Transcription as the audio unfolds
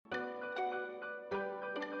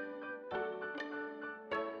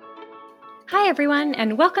Hi, everyone,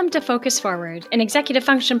 and welcome to Focus Forward, an executive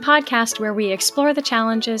function podcast where we explore the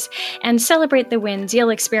challenges and celebrate the wins you'll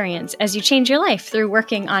experience as you change your life through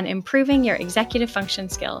working on improving your executive function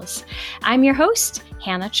skills. I'm your host,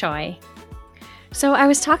 Hannah Choi. So I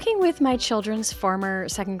was talking with my children's former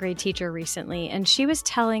second grade teacher recently, and she was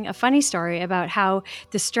telling a funny story about how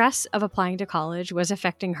the stress of applying to college was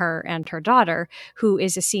affecting her and her daughter, who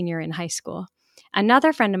is a senior in high school.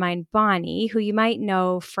 Another friend of mine, Bonnie, who you might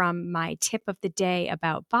know from my tip of the day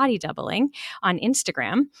about body doubling on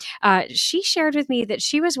Instagram, she shared with me that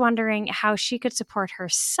she was wondering how she could support her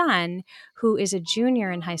son, who is a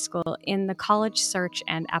junior in high school, in the college search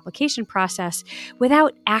and application process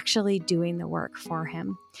without actually doing the work for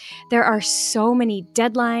him. There are so many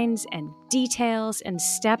deadlines and details and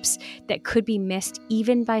steps that could be missed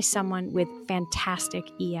even by someone with fantastic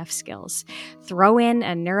EF skills. Throw in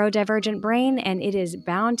a neurodivergent brain and it is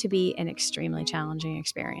bound to be an extremely challenging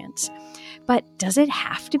experience. But does it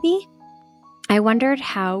have to be? I wondered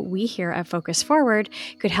how we here at Focus Forward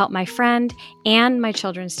could help my friend and my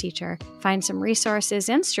children's teacher find some resources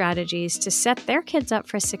and strategies to set their kids up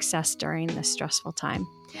for success during this stressful time.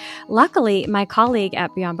 Luckily, my colleague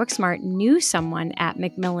at Beyond Booksmart knew someone at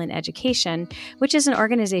Macmillan Education, which is an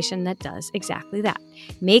organization that does exactly that.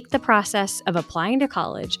 Make the process of applying to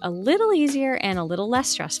college a little easier and a little less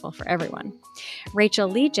stressful for everyone. Rachel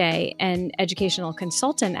Leejay, an educational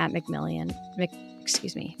consultant at Macmillan,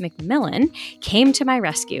 came to my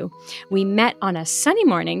rescue. We met on a sunny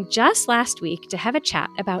morning just last week to have a chat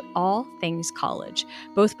about all things college,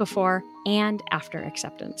 both before and after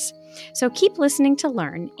acceptance. So keep listening to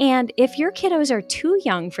learn, and if your kiddos are too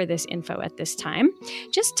young for this info at this time,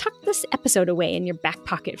 just tuck this episode away in your back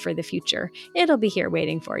pocket for the future. It'll be here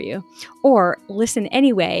waiting for you. Or listen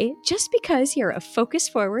anyway, just because you're a Focus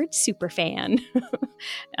Forward super fan.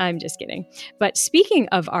 I'm just kidding. But speaking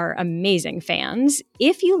of our amazing fans,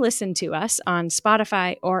 if you listen to us on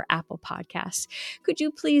Spotify or Apple Podcasts, could you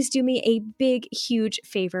please do me a big, huge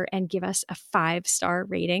favor and give us a 5-star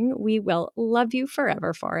rating? We will love you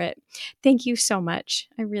forever for it. Thank you so much.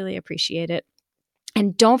 I really appreciate it.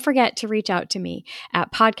 And don't forget to reach out to me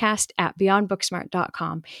at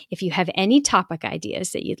podcast@beyondbooksmart.com if you have any topic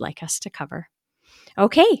ideas that you'd like us to cover.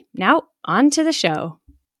 Okay, now on to the show.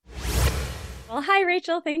 Well, hi,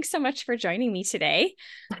 Rachel. Thanks so much for joining me today.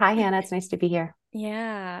 Hi, Hannah. It's nice to be here.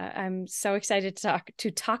 Yeah, I'm so excited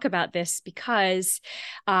to talk about this because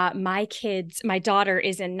my daughter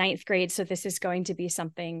is in 9th grade, so this is going to be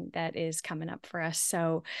something that is coming up for us.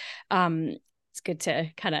 So it's good to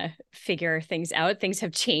kind of figure things out. Things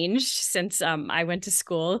have changed since I went to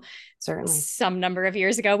school. Certainly. Some number of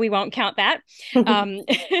years ago. We won't count that.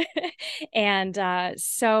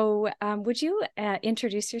 So would you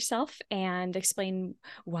introduce yourself and explain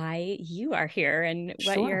why you are here and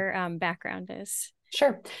what your background is?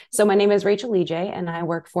 Sure. So my name is Rachel Leejay, and I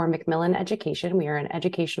work for Macmillan Education. We are an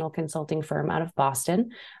educational consulting firm out of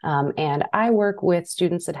Boston. And I work with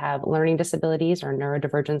students that have learning disabilities or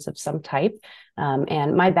neurodivergence of some type.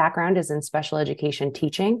 And my background is in special education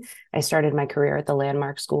teaching. I started my career at the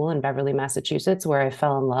Landmark School in Beverly, Massachusetts, where I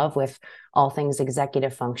fell in love with all things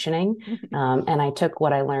executive functioning. And I took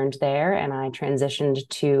what I learned there and I transitioned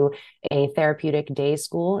to a therapeutic day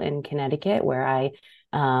school in Connecticut, where I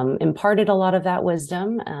imparted a lot of that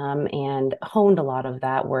wisdom and honed a lot of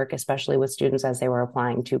that work, especially with students as they were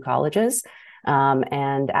applying to colleges.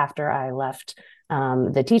 And after I left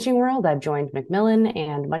the teaching world, I've joined Macmillan,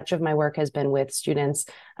 and much of my work has been with students.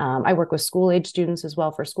 I work with school-age students as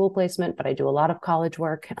well for school placement, but I do a lot of college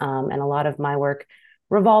work, and a lot of my work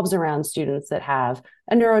revolves around students that have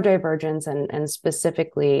a neurodivergence and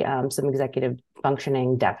specifically some executive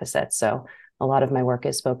functioning deficits. So a lot of my work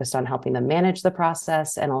is focused on helping them manage the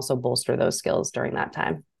process and also bolster those skills during that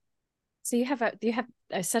time. So you have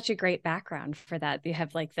such a great background for that. You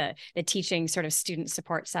have like the teaching sort of student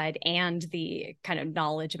support side and the kind of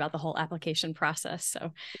knowledge about the whole application process.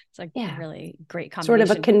 So it's like a really great combination.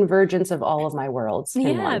 Sort of a convergence of all of my worlds.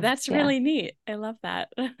 Yeah, that's really neat. I love that.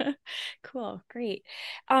 Cool. Great.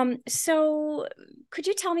 So could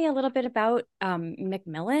you tell me a little bit about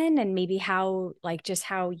Macmillan and maybe how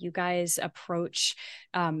you guys approach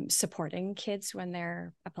supporting kids when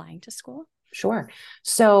they're applying to school? Sure.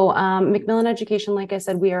 So Macmillan Education, like I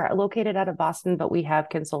said, we are located out of Boston, but we have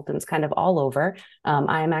consultants kind of all over.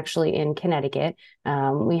 I am actually in Connecticut.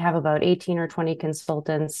 We have about 18 or 20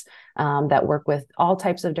 consultants that work with all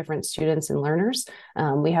types of different students and learners.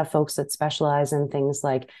 We have folks that specialize in things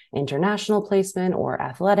like international placement or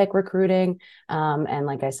athletic recruiting. And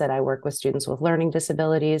like I said, I work with students with learning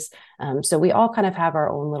disabilities. So we all kind of have our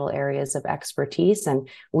own little areas of expertise, and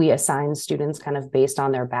we assign students kind of based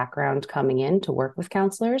on their background coming in to work with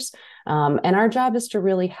counselors. And our job is to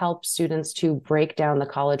really help students to break down the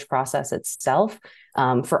college process itself.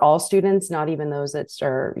 For all students, not even those that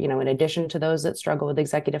are, in addition to those that struggle with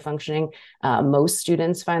executive functioning, most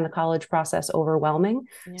students find the college process overwhelming.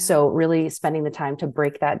 Yeah. So really spending the time to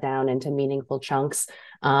break that down into meaningful chunks,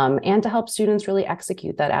 and to help students really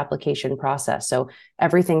execute that application process. So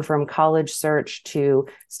everything from college search to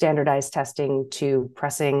standardized testing to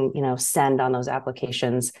pressing, send on those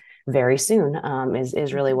applications very soon,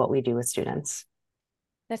 is really what we do with students.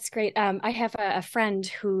 That's great. I have a friend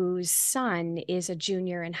whose son is a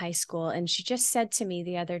junior in high school, and she just said to me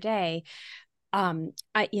the other day,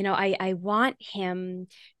 I want him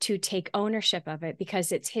to take ownership of it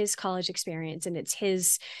because it's his college experience and it's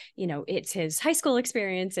his high school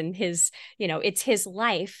experience and it's his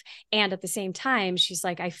life. And at the same time, she's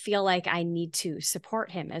like, I feel like I need to support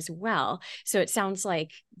him as well. So it sounds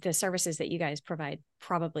like the services that you guys provide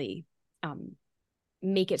probably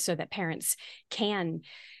make it so that parents can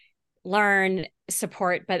learn,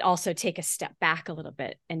 support, but also take a step back a little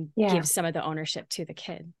bit and give some of the ownership to the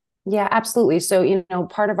kid. Yeah, absolutely. So,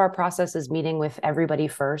 part of our process is meeting with everybody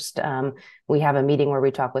first. We have a meeting where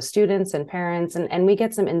we talk with students and parents, and we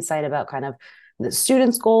get some insight about kind of the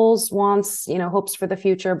students' goals, wants, hopes for the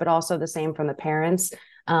future, but also the same from the parents.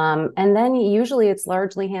 And then usually it's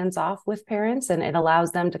largely hands off with parents, and it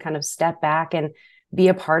allows them to kind of step back and be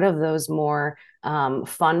a part of those more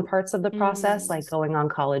fun parts of the process, like going on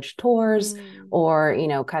college tours or,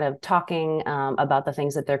 kind of talking about the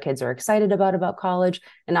things that their kids are excited about college,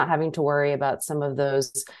 and not having to worry about some of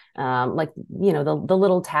those, the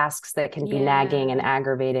little tasks that can be nagging and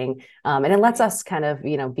aggravating. And it lets us kind of,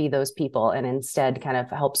 be those people, and instead kind of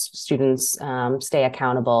helps students stay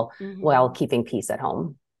accountable while keeping peace at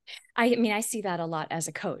home. I see that a lot as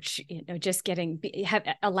a coach, just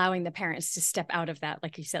allowing the parents to step out of that,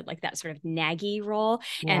 like you said, like that sort of naggy role.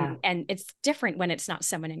 And it's different when it's not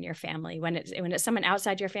someone in your family, when it's someone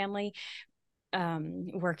outside your family,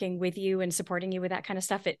 working with you and supporting you with that kind of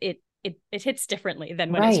stuff. It hits differently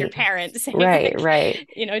than when it's your parents. Right.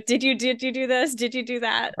 Did you do this? Did you do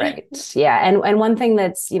that? Right. Yeah. And one thing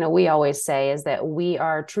that's, we always say is that we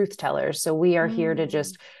are truth tellers. So we are here to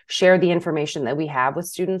just share the information that we have with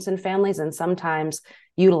students and families. And sometimes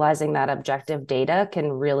utilizing that objective data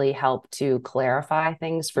can really help to clarify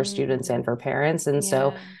things for students and for parents. And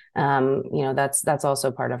so, that's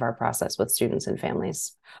also part of our process with students and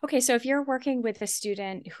families. Okay. So if you're working with a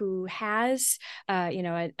student who has,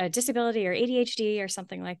 a disability or ADHD or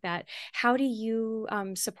something like that, how do you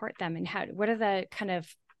support them, and what are the kind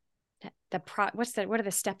of what are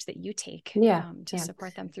the steps that you take to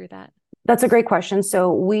support them through that? That's a great question.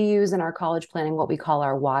 So we use in our college planning what we call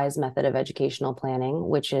our WISE method of educational planning,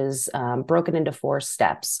 which is broken into 4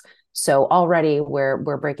 steps. So already we're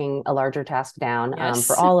breaking a larger task down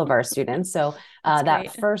for all of our students. So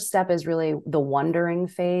that first step is really the wondering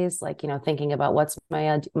phase, like, thinking about what's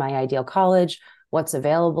my ideal college, what's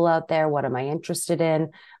available out there, what am I interested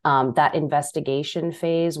in? That investigation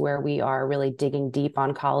phase where we are really digging deep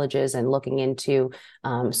on colleges and looking into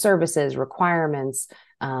services, requirements,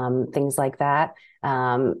 things like that.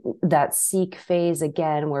 That seek phase,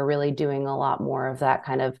 again, we're really doing a lot more of that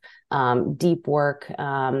kind of deep work.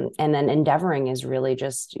 And then endeavoring is really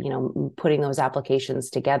just, putting those applications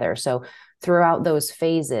together. So throughout those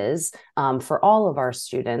phases, for all of our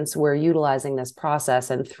students, we're utilizing this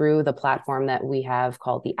process. And through the platform that we have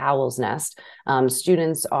called the Owl's Nest,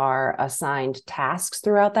 students are assigned tasks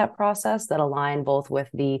throughout that process that align both with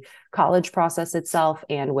the college process itself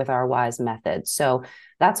and with our WISE method. So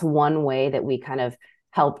that's one way that we kind of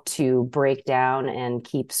help to break down and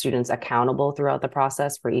keep students accountable throughout the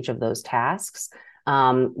process for each of those tasks.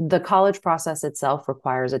 The college process itself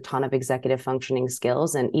requires a ton of executive functioning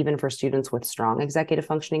skills. And even for students with strong executive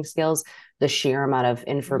functioning skills, the sheer amount of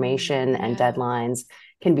information and deadlines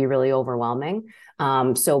can be really overwhelming.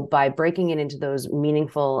 So by breaking it into those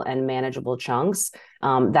meaningful and manageable chunks,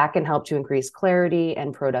 that can help to increase clarity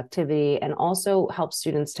and productivity, and also help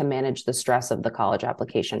students to manage the stress of the college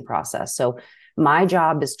application process. So my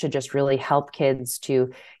job is to just really help kids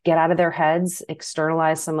to get out of their heads,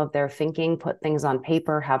 externalize some of their thinking, put things on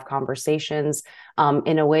paper, have conversations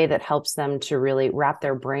in a way that helps them to really wrap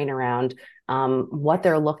their brain around what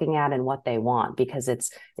they're looking at and what they want, because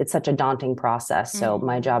it's such a daunting process. So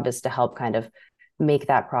my job is to help kind of make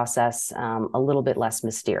that process a little bit less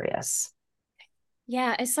mysterious.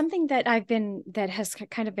 Yeah, it's something that that has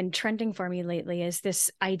kind of been trending for me lately, is this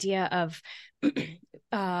idea of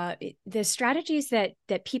the strategies that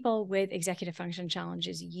people with executive function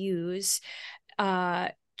challenges use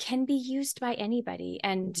can can be used by anybody.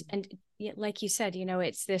 And like you said,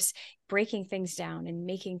 it's this breaking things down and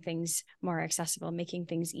making things more accessible, making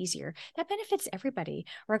things easier. That benefits everybody,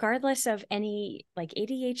 regardless of any like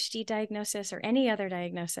ADHD diagnosis or any other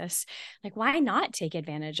diagnosis. Like, why not take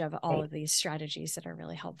advantage of all of these strategies that are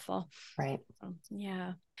really helpful? Right.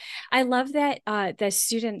 Yeah. I love that the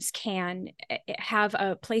students can have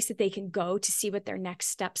a place that they can go to see what their next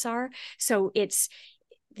steps are. So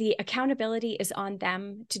the accountability is on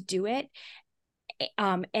them to do it.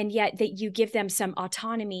 And yet that you give them some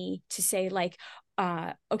autonomy to say, like,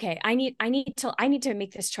 okay, I need to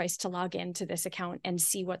make this choice to log into this account and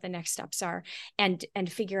see what the next steps are, and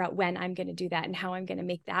figure out when I'm going to do that and how I'm going to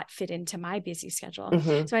make that fit into my busy schedule.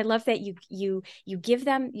 Mm-hmm. So I love that you give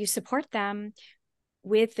them, you support them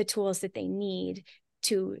with the tools that they need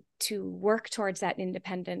to work towards that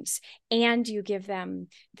independence, and you give them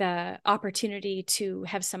the opportunity to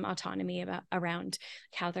have some autonomy around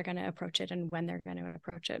how they're going to approach it and when they're going to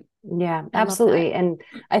approach it. Yeah, absolutely. And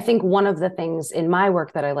I think one of the things in my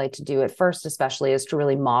work that I like to do at first, especially, is to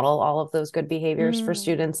really model all of those good behaviors for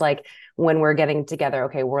students. Like when we're getting together,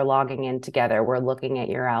 okay, we're logging in together, we're looking at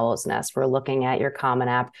your Owl's Nest, we're looking at your Common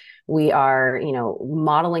App. We are,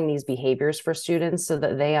 modeling these behaviors for students so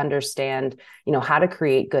that they understand, how to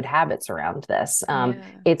create good habits around this.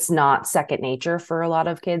 It's not second nature for a lot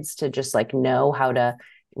of kids to just like know how to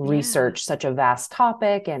research such a vast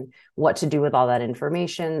topic and what to do with all that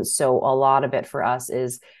information. So a lot of it for us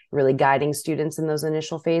is really guiding students in those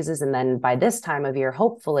initial phases. And then by this time of year,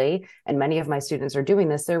 hopefully, and many of my students are doing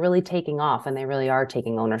this, they're really taking off and they really are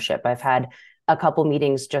taking ownership. I've had a couple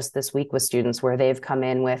meetings just this week with students where they've come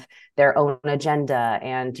in with their own agenda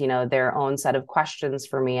and, their own set of questions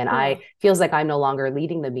for me. And I feels like I'm no longer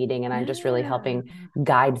leading the meeting and I'm just really helping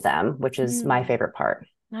guide them, which is my favorite part.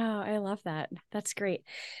 Oh, I love that. That's great.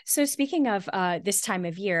 So speaking of this time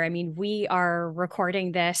of year, I mean, we are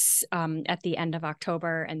recording this at the end of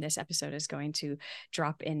October, and this episode is going to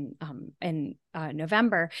drop in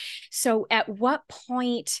November. So at what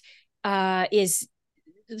point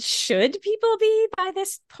should people be by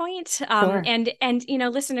this point? Sure. And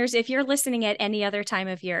listeners, if you're listening at any other time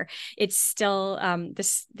of year, it's still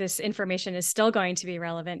this information is still going to be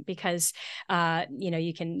relevant because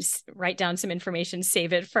you can write down some information,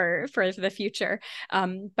 save it for the future.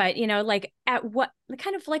 But like at what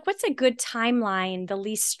kind of like what's a good timeline, the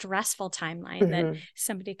least stressful timeline that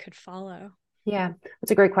somebody could follow? Yeah,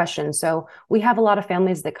 that's a great question. So we have a lot of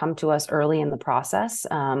families that come to us early in the process.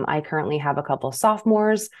 I currently have a couple of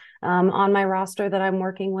sophomores on my roster that I'm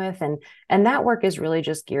working with, and that work is really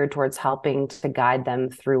just geared towards helping to guide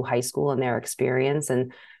them through high school and their experience,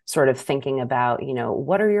 and sort of thinking about,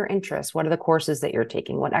 what are your interests? What are the courses that you're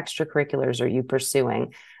taking? What extracurriculars are you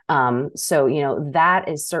pursuing? So, that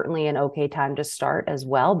is certainly an okay time to start as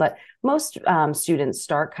well. But most students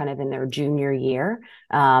start kind of in their junior year.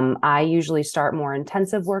 I usually start more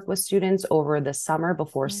intensive work with students over the summer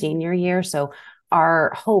before senior year. So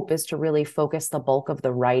our hope is to really focus the bulk of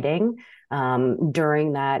the writing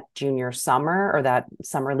during that junior summer or that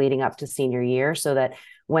summer leading up to senior year, so that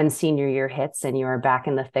when senior year hits and you're back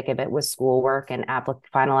in the thick of it with schoolwork and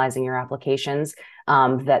finalizing your applications,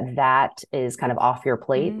 that is kind of off your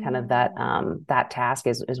plate. Kind of that task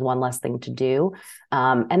is one less thing to do.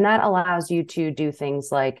 And that allows you to do things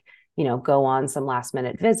like, go on some last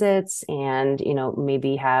minute visits and,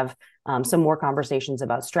 maybe have some more conversations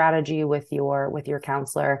about strategy with your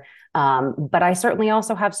counselor. But I certainly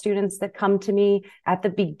also have students that come to me at the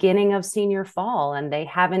beginning of senior fall and they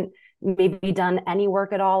haven't maybe done any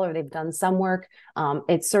work at all, or they've done some work.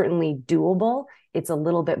 It's certainly doable. It's a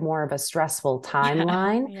little bit more of a stressful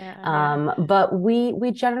timeline, but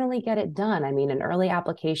we generally get it done. I mean, and early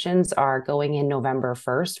applications are going in November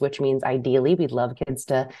 1st, which means ideally we'd love kids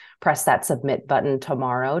to press that submit button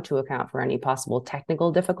tomorrow to account for any possible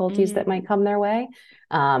technical difficulties that might come their way.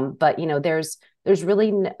 But there's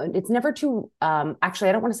really, it's never too, actually,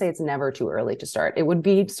 I don't want to say it's never too early to start. It would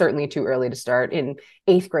be certainly too early to start in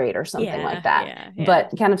 8th grade or something like that. But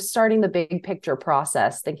kind of starting the big picture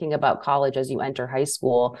process, thinking about college as you enter high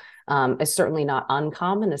school, is certainly not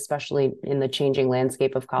uncommon, especially in the changing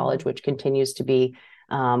landscape of college, which continues to be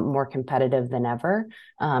more competitive than ever.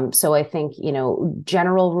 So I think,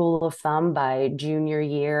 general rule of thumb, by junior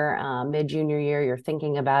year, mid-junior year, you're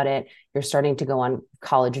thinking about it. You're starting to go on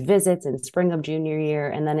college visits in spring of junior year.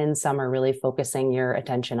 And then in summer, really focusing your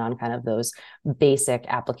attention on kind of those basic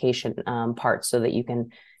application parts so that you can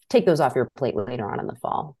take those off your plate later on in the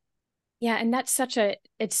fall. Yeah, and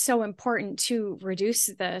it's so important to reduce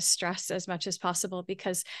the stress as much as possible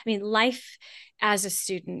because, I mean, life as a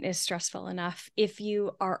student is stressful enough. If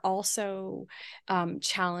you are also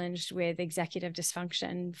challenged with executive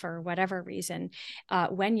dysfunction for whatever reason,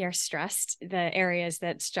 when you're stressed, the areas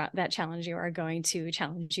that challenge you are going to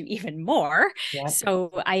challenge you even more. Yep.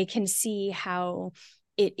 So I can see how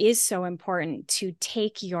it is so important to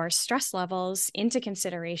take your stress levels into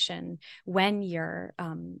consideration when you're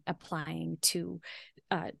applying to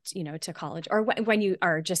to college, or when you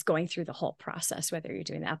are just going through the whole process, whether you're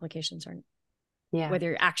doing the applications or Yeah. whether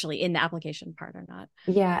you're actually in the application part or not.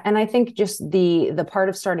 Yeah, and I think just the part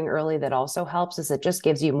of starting early that also helps is it just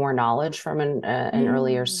gives you more knowledge from an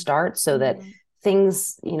earlier start, so that Mm-hmm.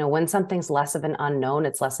 things, when something's less of an unknown,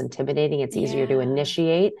 it's less intimidating, it's easier to Yeah.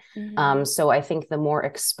 initiate. Mm-hmm. So I think the more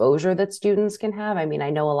exposure that students can have, I mean, I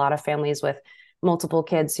know a lot of families with multiple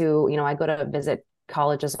kids who, I go to visit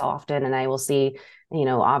colleges often, and I will see,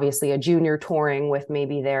 obviously a junior touring with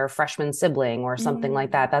maybe their freshman sibling or something like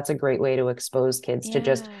Mm-hmm. that. That's a great way to expose kids to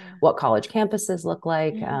just Yeah. what college campuses look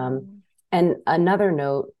like. Mm-hmm. And another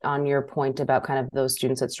note on your point about kind of those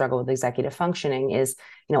students that struggle with executive functioning is,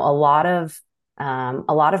 a lot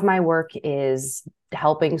of my work is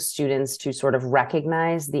helping students to sort of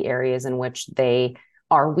recognize the areas in which they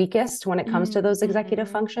are weakest when it comes to those executive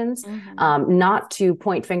Mm-hmm. functions. Mm-hmm. Not to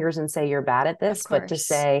point fingers and say you're bad at Of this, but to course.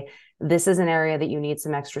 say this is an area that you need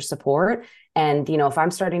some extra support. And, if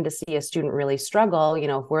I'm starting to see a student really struggle,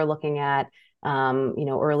 if we're looking at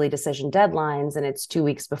early decision deadlines and it's 2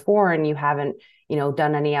 weeks before and you haven't,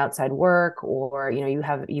 done any outside work, or,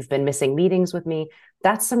 you've been missing meetings with me,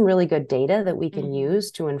 that's some really good data that we can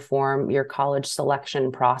use to inform your college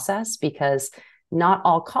selection process, because not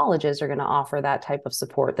all colleges are going to offer that type of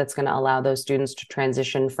support that's going to allow those students to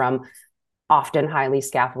transition from often highly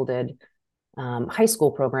scaffolded high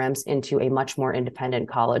school programs into a much more independent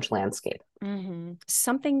college landscape. Mm-hmm.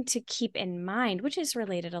 Something to keep in mind, which is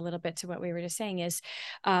related a little bit to what we were just saying, is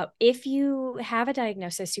if you have a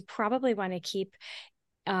diagnosis, you probably want to keep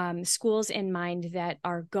schools in mind that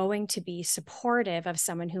are going to be supportive of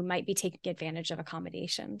someone who might be taking advantage of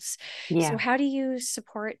accommodations. So, Yeah. how do you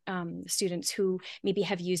support students who maybe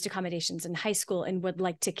have used accommodations in high school and would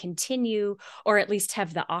like to continue, or at least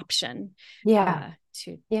have the option Yeah.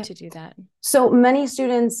 to do that? So many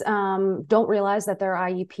students don't realize that their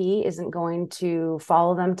IEP isn't going to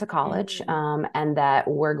follow them to college, and that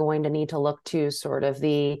we're going to need to look to sort of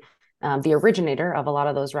the originator of a lot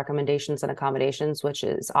of those recommendations and accommodations, which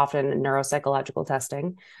is often neuropsychological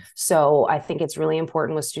testing. So I think it's really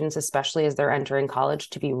important with students, especially as they're entering college,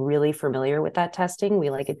 to be really familiar with that testing. We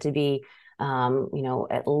like it to be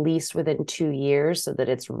at least within 2 years, so that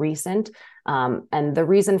it's recent. And the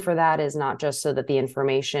reason for that is not just so that the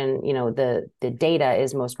information, the data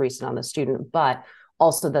is most recent on the student, but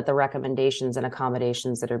also that the recommendations and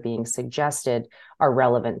accommodations that are being suggested are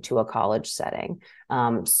relevant to a college setting.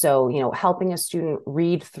 So, helping a student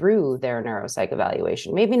read through their neuropsych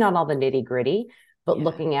evaluation, maybe not all the nitty gritty, but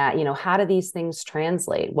looking at, how do these things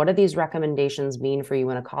translate? What do these recommendations mean for you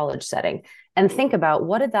in a college setting? And think about,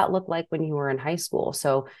 what did that look like when you were in high school?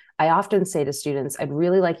 So I often say to students, I'd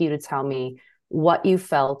really like you to tell me what you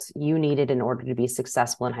felt you needed in order to be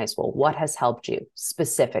successful in high school. What has helped you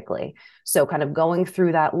specifically? So kind of going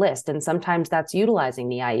through that list. And sometimes that's utilizing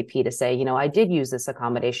the IEP to say, I did use this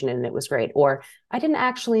accommodation and it was great. Or I didn't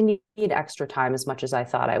actually need extra time as much as I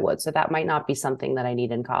thought I would. So that might not be something that I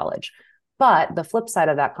need in college. But the flip side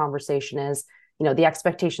of that conversation is, the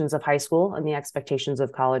expectations of high school and the expectations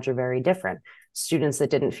of college are very different. Students that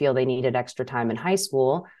didn't feel they needed extra time in high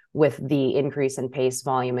school, with the increase in pace,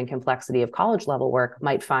 volume, and complexity of college level work,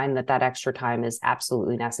 might find that that extra time is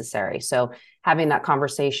absolutely necessary. So having that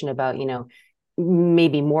conversation about,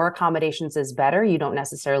 maybe more accommodations is better. You don't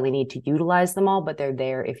necessarily need to utilize them all, but they're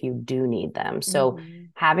there if you do need them. So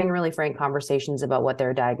having really frank conversations about what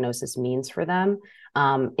their diagnosis means for them.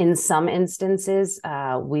 In some instances,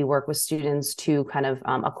 we work with students to kind of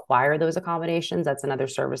acquire those accommodations. That's another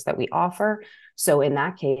service that we offer. So in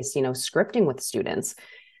that case, scripting with students,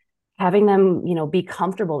 having them, be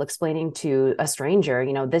comfortable explaining to a stranger,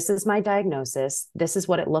 this is my diagnosis, this is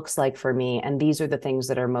what it looks like for me, and these are the things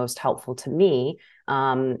that are most helpful to me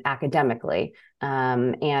academically.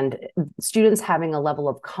 And students having a level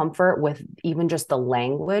of comfort with even just the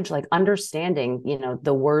language, like understanding,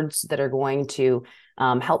 the words that are going to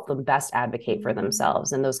help them best advocate for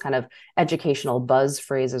themselves, and those kind of educational buzz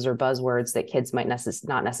phrases or buzzwords that kids might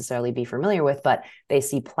not necessarily be familiar with, but they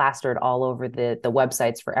see plastered all over the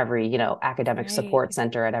websites for every, academic support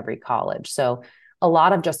center at every college. So a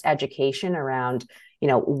lot of just education around,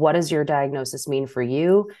 what does your diagnosis mean for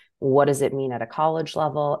you? What does it mean at a college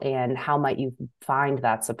level? And how might you find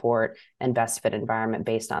that support and best fit environment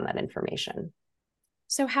based on that information?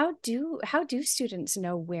 So how do students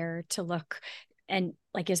know where to look? And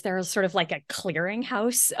like, is there sort of like a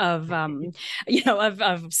clearinghouse of,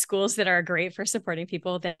 of schools that are great for supporting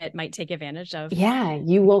people that might take advantage of? Yeah,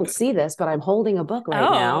 you won't see this, but I'm holding a book right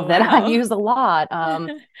now Oh, that I wow. use a lot.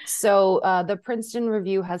 The Princeton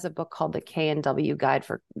Review has a book called the K&W Guide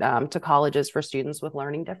for to Colleges for Students with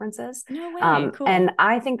Learning Differences. No way. Cool. And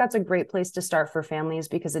I think that's a great place to start for families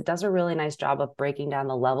because it does a really nice job of breaking down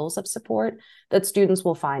the levels of support that students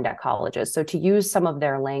will find at colleges. So to use some of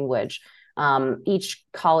their language, each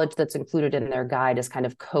college that's included in their guide is kind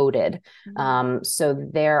of coded. So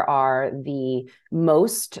there are the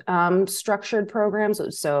most structured programs.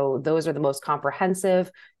 So those are the most comprehensive,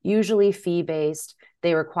 usually fee-based.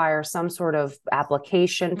 They require some sort of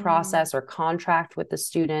application process or contract with the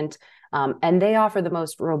student. And they offer the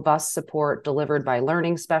most robust support delivered by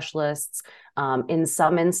learning specialists. In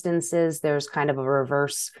some instances, there's kind of a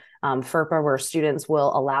reverse FERPA where students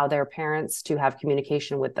will allow their parents to have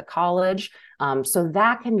communication with the college. So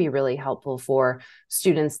that can be really helpful for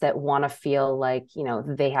students that want to feel like,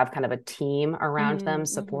 they have kind of a team around them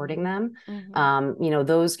supporting them.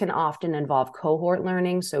 Those can often involve cohort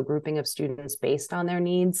learning, so grouping of students based on their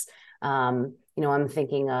needs. I'm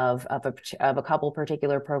thinking of a couple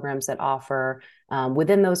particular programs that offer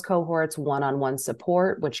within those cohorts one-on-one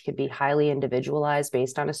support, which could be highly individualized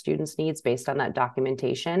based on a student's needs, based on that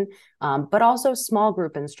documentation, but also small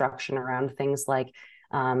group instruction around things like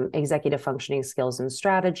executive functioning skills and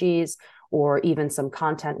strategies, or even some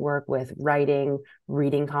content work with writing,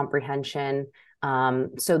 reading comprehension.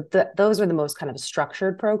 Those are the most kind of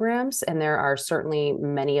structured programs, and there are certainly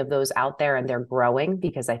many of those out there, and they're growing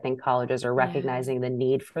because I think colleges are recognizing the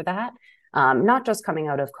need for that. Not just coming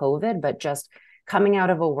out of COVID, but just coming out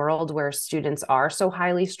of a world where students are so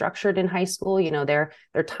highly structured in high school. Their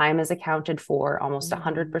time is accounted for almost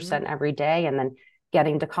 100% every day, and then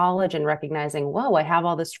getting to college and recognizing, whoa, I have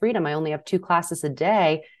all this freedom. I only have 2 classes a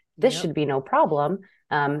day. This should be no problem.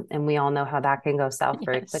 And we all know how that can go south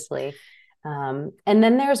very quickly. And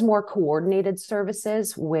then there's more coordinated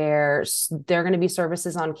services where there are going to be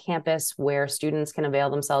services on campus where students can avail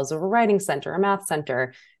themselves of a writing center, a math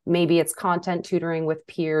center. Maybe it's content tutoring with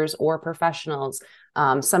peers or professionals.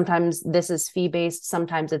 Sometimes this is fee-based,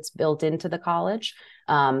 sometimes it's built into the college.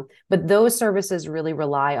 But those services really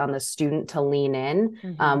rely on the student to lean in,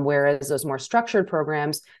 whereas those more structured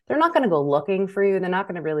programs, they're not going to go looking for you. They're not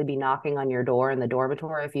going to really be knocking on your door in the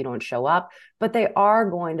dormitory if you don't show up, but they are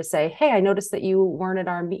going to say, hey, I noticed that you weren't at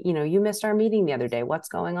our, you missed our meeting the other day. What's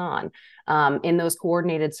going on? In those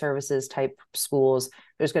coordinated services type schools,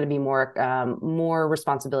 there's going to be more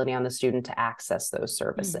responsibility on the student to access those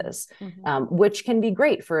services, which can be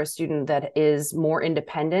great for a student that is more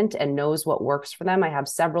independent and knows what works for them. I have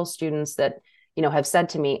several students that have said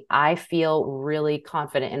to me, I feel really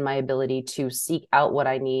confident in my ability to seek out what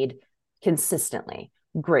I need consistently.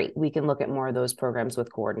 Great. We can look at more of those programs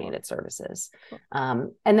with coordinated services.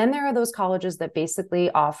 And then there are those colleges that basically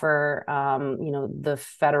offer, the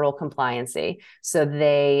federal compliancy. So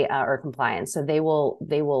they are compliant. So they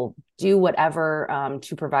will do whatever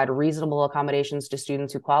to provide reasonable accommodations to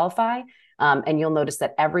students who qualify. And you'll notice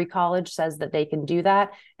that every college says that they can do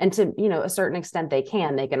that. And to, a certain extent, they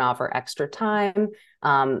can offer extra time.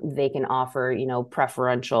 They can offer,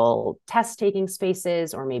 preferential test taking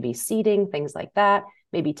spaces or maybe seating, things like that,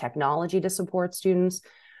 maybe technology to support students.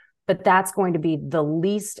 But that's going to be the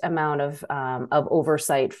least amount of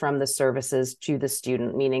oversight from the services to the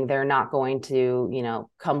student, meaning they're not going to,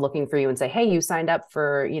 come looking for you and say, hey, you signed up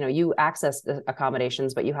for, you accessed the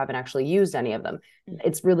accommodations, but you haven't actually used any of them.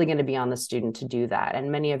 It's really going to be on the student to do that.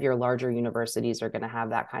 And many of your larger universities are going to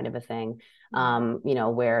have that kind of a thing,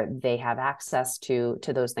 where they have access to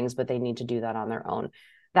those things, but they need to do that on their own.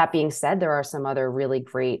 That being said, there are some other really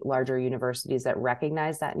great larger universities that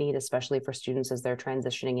recognize that need, especially for students as they're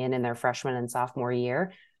transitioning in their freshman and sophomore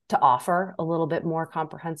year, to offer a little bit more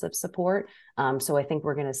comprehensive support. So I think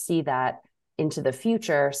we're going to see that into the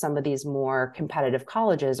future. Some of these more competitive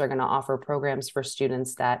colleges are going to offer programs for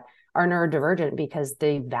students that are neurodivergent because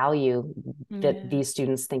they value that these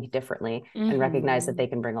students think differently and recognize that they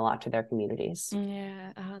can bring a lot to their communities.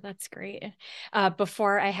 Yeah. Oh, that's great.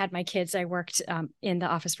 Before I had my kids, I worked in the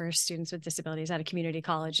Office for Students with Disabilities at a community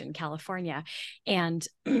college in California. And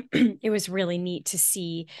it was really neat to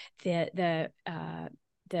see the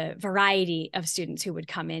variety of students who would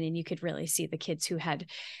come in, and you could really see the kids who had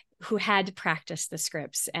who had practiced the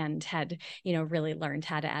scripts and had, really learned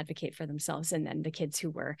how to advocate for themselves. And then the kids who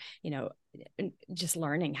were, just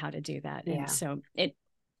learning how to do that. Yeah. And so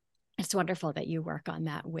it's wonderful that you work on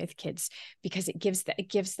that with kids, because it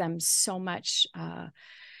gives them so much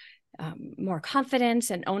more confidence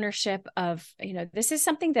and ownership of, this is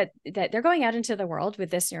something that they're going out into the world with,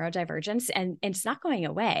 this neurodivergence, and it's not going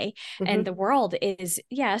away. Mm-hmm. And the world is,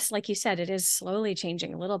 yes, like you said, it is slowly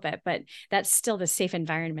changing a little bit, but that's still the safe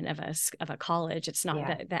environment of a college. It's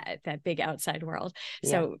not that big outside world.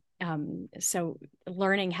 Yeah. So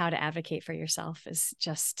learning how to advocate for yourself is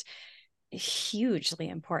just hugely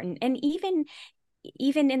important. And even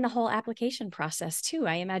in the whole application process too,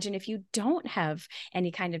 I imagine if you don't have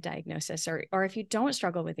any kind of diagnosis, or if you don't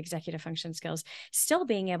struggle with executive function skills, still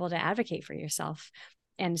being able to advocate for yourself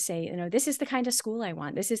and say, this is the kind of school I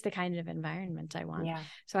want. This is the kind of environment I want. Yeah.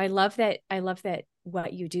 So I love that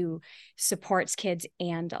what you do supports kids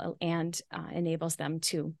and enables them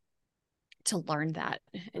to learn that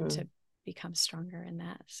and to become stronger in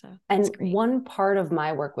that. So, and one part of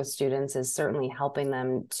my work with students is certainly helping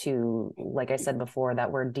them to, like I said before,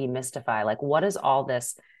 that word demystify, like, what does all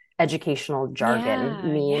this educational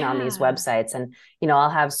jargon mean on these websites? And,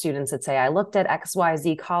 I'll have students that say, I looked at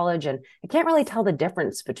XYZ college and I can't really tell the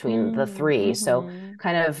difference between the three. Mm-hmm. So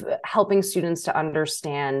kind of helping students to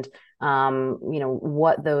understand,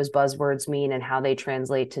 what those buzzwords mean and how they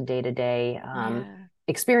translate to day-to-day,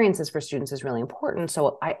 experiences for students is really important.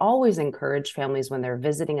 So I always encourage families, when they're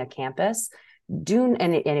visiting a campus, and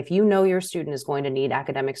if your student is going to need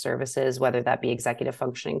academic services, whether that be executive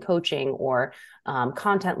functioning coaching or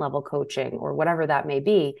content level coaching or whatever that may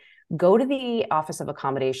be, go to the Office of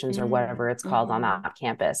Accommodations or whatever it's called on that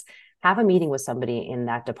campus. Have a meeting with somebody in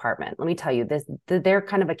that department. Let me tell you, they're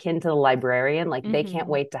kind of akin to the librarian. Like they can't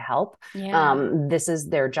wait to help. Yeah. This is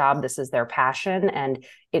their job. This is their passion. And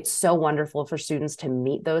it's so wonderful for students to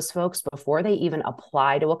meet those folks before they even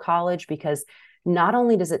apply to a college, because not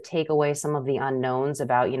only does it take away some of the unknowns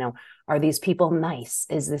about, are these people nice?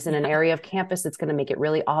 Is this in an area of campus that's going to make it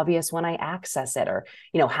really obvious when I access it? Or,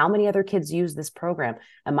 how many other kids use this program?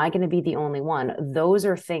 Am I going to be the only one? Those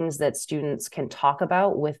are things that students can talk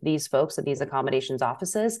about with these folks at these accommodations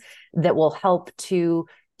offices that will help to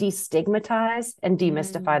destigmatize and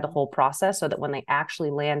demystify the whole process, so that when they actually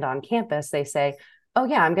land on campus, they say, oh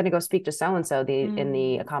yeah, I'm going to go speak to so-and-so in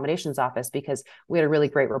the accommodations office, because we had a really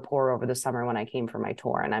great rapport over the summer when I came for my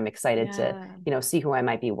tour, and I'm excited to, see who I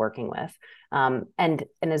might be working with. And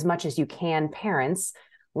as much as you can, parents,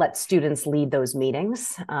 let students lead those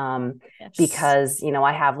meetings. Because,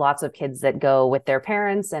 I have lots of kids that go with their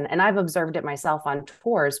parents, and I've observed it myself on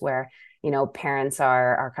tours where, parents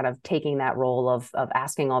are kind of taking that role of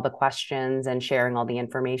asking all the questions and sharing all the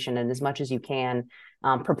information. And as much as you can,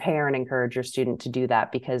 prepare and encourage your student to do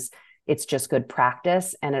that, because it's just good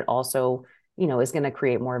practice. And it also, is going to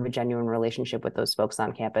create more of a genuine relationship with those folks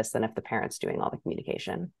on campus than if the parent's doing all the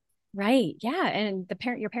communication. Right. Yeah. And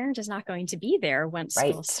your parent is not going to be there once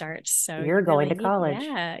school starts. So you're going to college.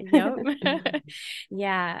 Yeah. Yep.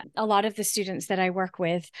 Yeah. A lot of the students that I work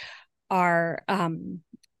with are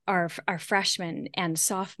freshmen and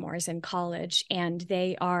sophomores in college, and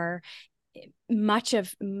they are much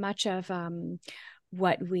of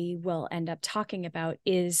what we will end up talking about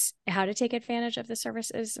is how to take advantage of the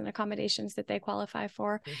services and accommodations that they qualify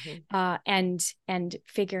for, and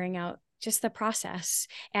figuring out just the process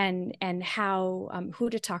and how who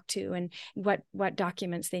to talk to and what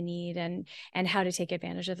documents they need and how to take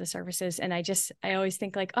advantage of the services. And I always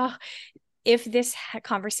think like, oh, if this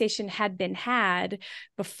conversation had been had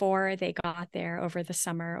before they got there over the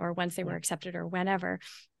summer, or once they were accepted, or whenever,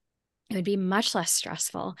 it would be much less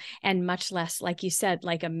stressful and much less, like you said,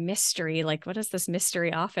 like a mystery, like what is this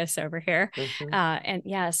mystery office over here? So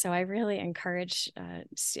I really encourage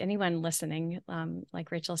anyone listening,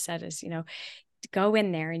 like Rachel said, is, go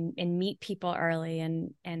in there and meet people early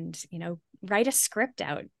and write a script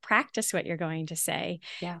out, practice what you're going to say,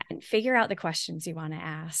 and figure out the questions you want to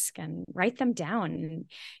ask and write them down. And,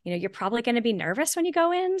 you're probably going to be nervous when you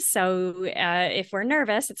go in. So if we're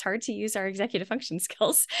nervous, it's hard to use our executive function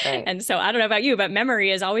skills. Right. And so I don't know about you, but memory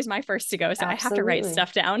is always my first to go. So I have to write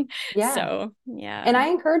stuff down. Yeah. So, yeah. And I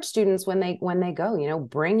encourage students when they go,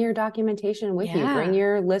 bring your documentation with you, bring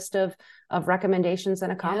your list of recommendations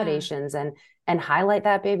and accommodations, and highlight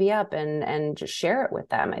that baby up and just share it with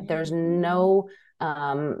them. There's no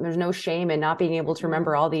There's no shame in not being able to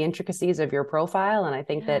remember all the intricacies of your profile. And I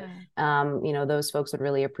think that, those folks would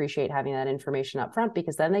really appreciate having that information up front,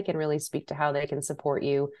 because then they can really speak to how they can support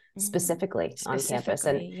you specifically on campus.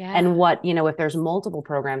 And what, if there's multiple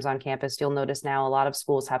programs on campus, you'll notice now a lot of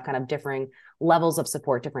schools have kind of differing levels of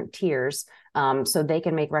support, different tiers. So they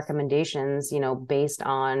can make recommendations, based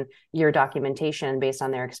on your documentation, based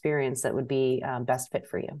on their experience, that would be best fit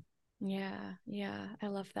for you. Yeah. I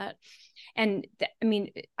love that. And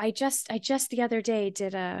I just the other day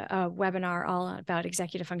did a webinar all about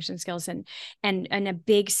executive function skills, and a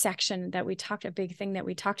big section that a big thing that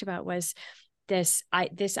we talked about was this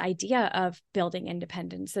idea of building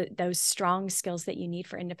independence, those strong skills that you need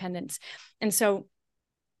for independence. And so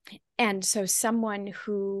someone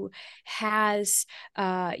who has,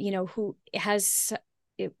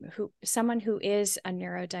 someone who has a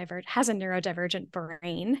neurodivergent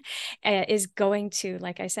brain is going to,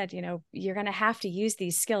 like I said, you're going to have to use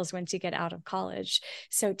these skills once you get out of college.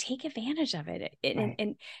 So take advantage of it.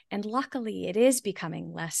 Right. And luckily it is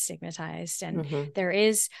becoming less stigmatized, and there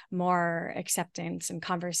is more acceptance and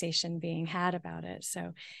conversation being had about it.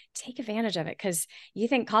 So take advantage of it, because you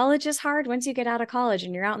think college is hard. Once you get out of college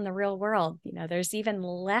and you're out in the real world, there's even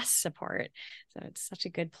less support. So it's such a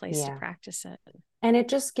good place to practice it. And it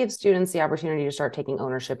just gives students the opportunity to start taking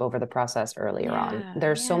ownership over the process earlier on.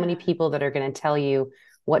 There's so many people that are going to tell you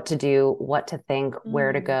what to do, what to think,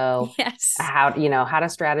 where to go, how to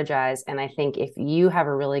strategize. And I think if you have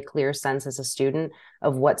a really clear sense as a student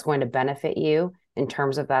of what's going to benefit you in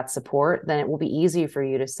terms of that support, then it will be easy for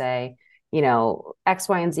you to say, X,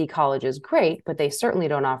 Y, and Z college is great, but they certainly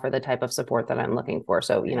don't offer the type of support that I'm looking for.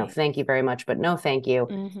 So, thank you very much, but no, thank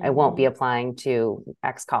you. I won't be applying to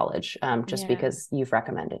X college just because you've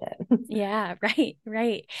recommended it. Yeah,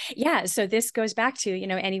 right. Yeah. So this goes back to,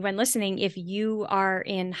 anyone listening, if you are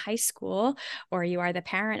in high school or you are the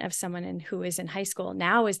parent of someone who is in high school,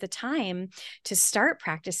 now is the time to start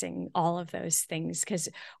practicing all of those things, because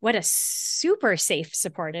what a super safe,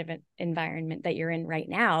 supportive environment that you're in right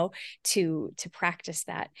now to practice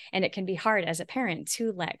that. And it can be hard as a parent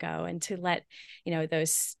to let go and to let,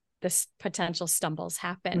 those potential stumbles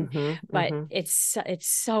happen. But it's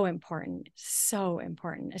so important,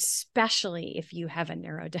 especially if you have a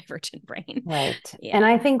neurodivergent brain. Right. Yeah. And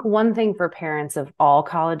I think one thing for parents of all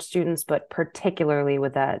college students, but particularly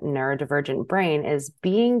with that neurodivergent brain, is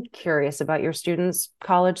being curious about your students'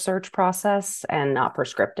 college search process and not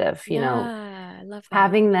prescriptive. I love that.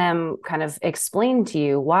 Having them kind of explain to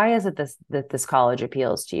you, why is it that this college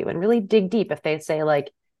appeals to you, and really dig deep. If they say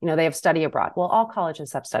they have study abroad. Well, all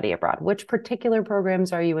colleges have study abroad. Which particular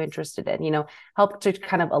programs are you interested in? Help to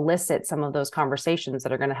kind of elicit some of those conversations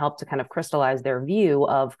that are going to help to kind of crystallize their view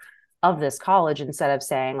of this college, instead of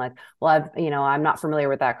saying well, I'm not familiar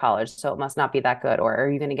with that college, so it must not be that good. Or are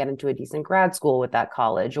you going to get into a decent grad school with that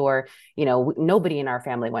college? Or, nobody in our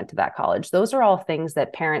family went to that college. Those are all things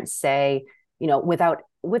that parents say,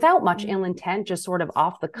 without much ill intent, just sort of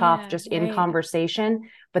off the cuff, just in conversation.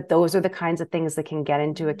 But those are the kinds of things that can get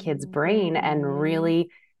into a kid's brain and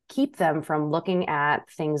really keep them from looking at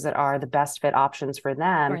things that are the best fit options for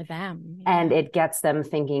them. And it gets them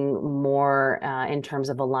thinking more in terms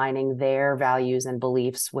of aligning their values and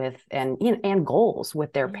beliefs with and goals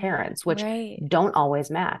with their parents, which don't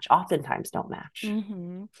always match, oftentimes don't match.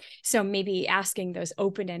 So maybe asking those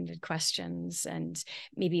open-ended questions and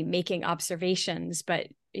maybe making observations, but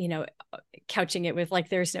couching it with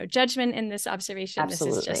there's no judgment in this observation.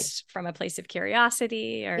 Absolutely. This is just from a place of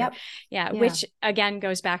curiosity, or which again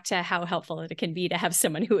goes back to how helpful it can be to have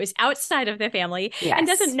someone who is outside of the family and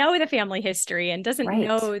doesn't know the family history and doesn't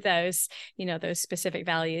know those, those specific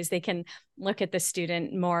values. They can look at the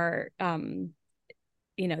student more, the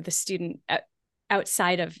student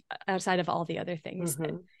outside of all the other things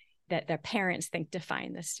that their parents think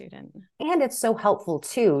define the student. And it's so helpful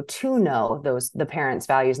too, to know the parents'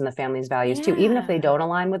 values and the family's values too, even if they don't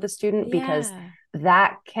align with the student, because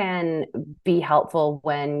that can be helpful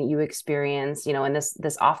when you experience, and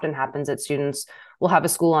this often happens, that students will have a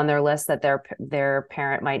school on their list that their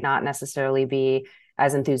parent might not necessarily be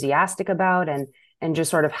as enthusiastic about, and just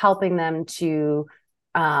sort of helping them to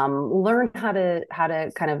learn how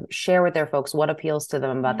to kind of share with their folks what appeals to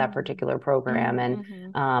them about that particular program.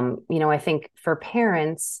 And, I think for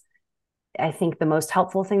parents, I think the most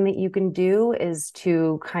helpful thing that you can do is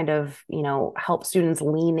to kind of, help students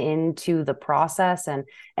lean into the process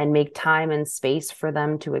and make time and space for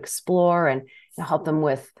them to explore, and help them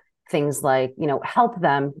with things like, help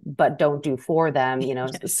them, but don't do for them,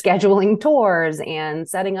 scheduling tours and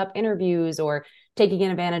setting up interviews, or taking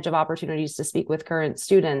advantage of opportunities to speak with current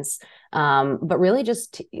students. But really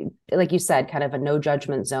just, like you said, kind of a no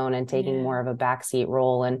judgment zone and taking more of a backseat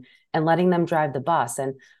role and letting them drive the bus.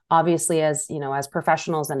 And obviously, as you know, as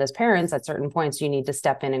professionals and as parents, at certain points, you need to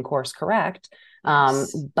step in and course correct.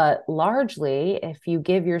 Yes. But largely, if you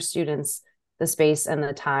give your students the space and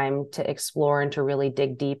the time to explore and to really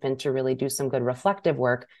dig deep and to really do some good reflective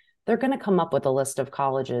work, they're going to come up with a list of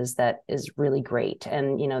colleges that is really great.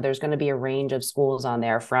 And, you know, there's going to be a range of schools on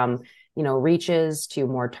there, from, you know, reaches to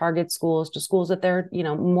more target schools to schools that they're, you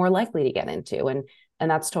know, more likely to get into. And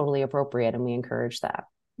that's totally appropriate. And we encourage that.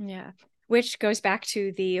 Yeah. Which goes back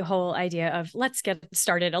to the whole idea of let's get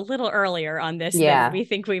started a little earlier on this than we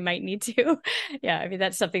think we might need to. Yeah. I mean,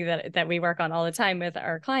 that's something that we work on all the time with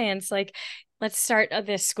our clients. Like, let's start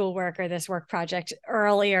this schoolwork or this work project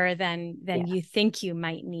earlier than you think you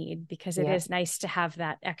might need, because it is nice to have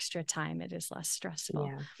that extra time. It is less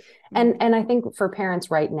stressful. Yeah. And I think for parents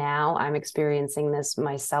right now, I'm experiencing this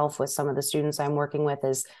myself with some of the students I'm working with,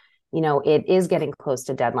 is, you know, it is getting close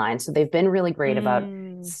to deadline. So they've been really great about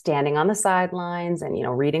standing on the sidelines and, you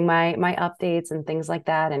know, reading my updates and things like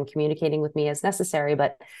that and communicating with me as necessary.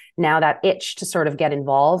 But now that itch to sort of get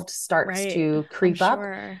involved starts to creep up.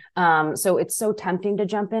 So it's so tempting to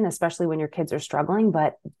jump in, especially when your kids are struggling,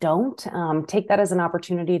 but don't take that as an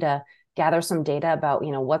opportunity to gather some data about,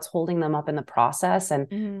 you know, what's holding them up in the process and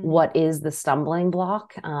what is the stumbling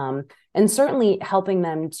block. And certainly helping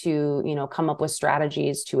them to, you know, come up with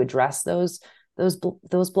strategies to address those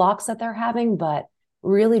blocks that they're having, but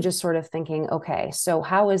really just sort of thinking, okay, so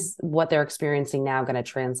how is what they're experiencing now going to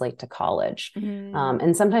translate to college?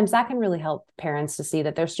 And sometimes that can really help parents to see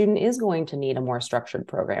that their student is going to need a more structured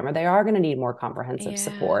program, or they are going to need more comprehensive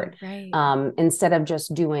support. Instead of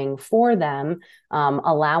just doing for them,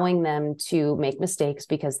 allowing them to make mistakes,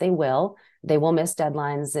 because they will miss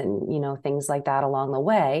deadlines and, you know, things like that along the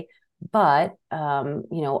way. But, you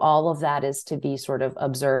know, all of that is to be sort of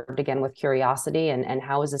observed again with curiosity, and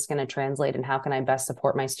how is this going to translate, and how can I best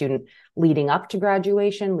support my student leading up to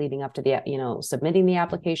graduation, leading up to the, you know, submitting the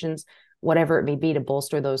applications, whatever it may be, to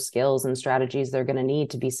bolster those skills and strategies they're going to need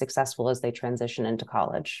to be successful as they transition into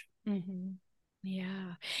college.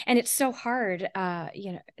 Yeah. And it's so hard.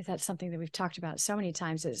 You know, that's something that we've talked about so many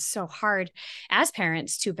times. It's so hard as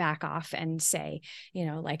parents to back off and say, you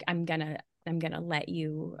know, like, I'm going to let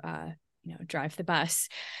you, you know, drive the bus.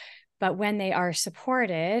 But when they are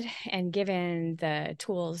supported and given the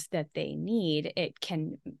tools that they need, it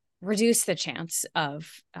can reduce the chance of,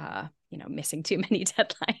 you know, missing too many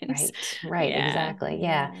deadlines. Right. Exactly.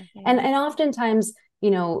 Yeah. And oftentimes, you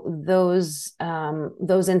know, those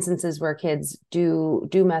instances where kids do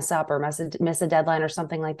mess up or miss a deadline or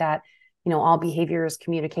something like that, you know, all behavior is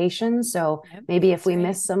communication. So maybe if we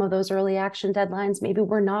miss some of those early action deadlines, maybe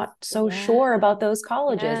we're not so sure about those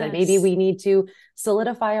colleges, and maybe we need to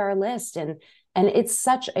solidify our list. And it's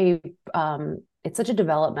such a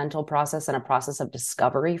developmental process and a process of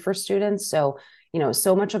discovery for students. So, you know,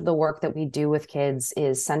 so much of the work that we do with kids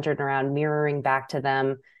is centered around mirroring back to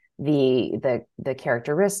them the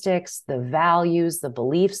characteristics, the values, the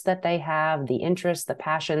beliefs that they have, the interests, the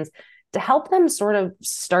passions, to help them sort of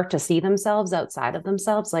start to see themselves outside of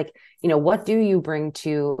themselves. Like, you know, what do you bring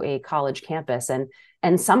to a college campus?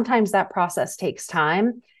 And sometimes that process takes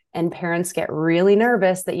time, and parents get really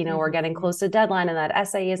nervous that, you know, we're getting close to deadline and that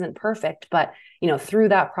essay isn't perfect. But, you know, through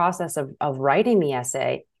that process of writing the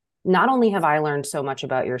essay, not only have I learned so much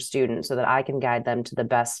about your student so that I can guide them to the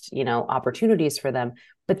best, you know, opportunities for them,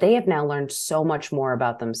 but they have now learned so much more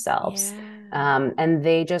about themselves. And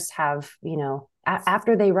they just have, you know,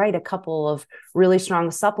 after they write a couple of really strong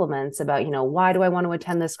supplements about, you know, why do I want to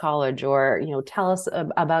attend this college, or, you know, tell us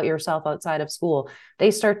about yourself outside of school, they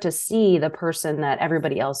start to see the person that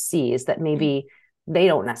everybody else sees that maybe they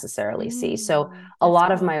don't necessarily see. So a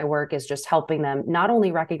lot of my work is just helping them not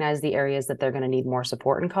only recognize the areas that they're going to need more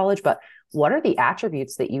support in college, but what are the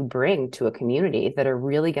attributes that you bring to a community that are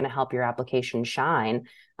really going to help your application shine,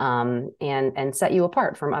 and set you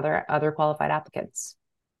apart from other qualified applicants.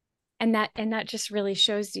 And that just really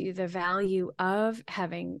shows you the value of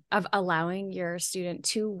allowing your student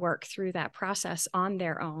to work through that process on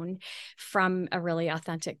their own from a really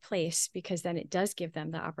authentic place, because then it does give them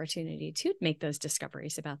the opportunity to make those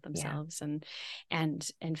discoveries about themselves and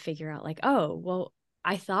figure out, like, oh, well,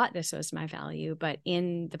 I thought this was my value, but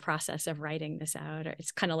in the process of writing this out,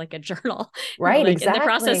 it's kind of like a journal, right? You know, like exactly. In the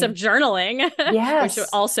process of journaling, yes, which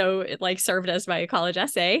also like served as my college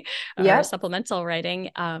essay or supplemental writing,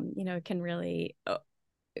 you know, it can really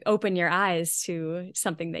open your eyes to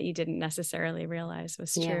something that you didn't necessarily realize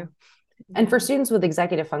was true. And for students with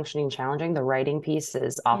executive functioning challenging, the writing piece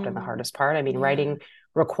is often the hardest part. I mean, writing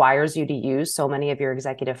requires you to use so many of your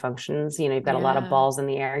executive functions. You know, you've got a lot of balls in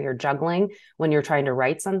the air you're juggling when you're trying to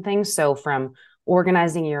write something. So from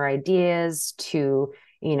organizing your ideas to,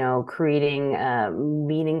 you know, creating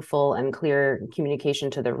meaningful and clear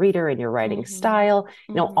communication to the reader in your writing style,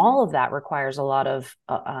 you know, all of that requires a lot of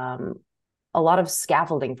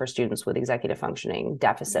scaffolding for students with executive functioning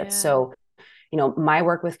deficits. So, you know, my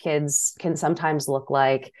work with kids can sometimes look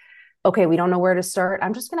like, okay, we don't know where to start.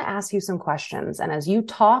 I'm just going to ask you some questions. And as you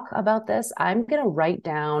talk about this, I'm going to write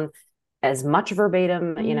down as much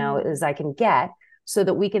verbatim, you know, as I can get, so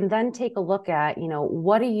that we can then take a look at, you know,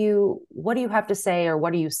 what do you have to say, or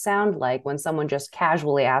what do you sound like when someone just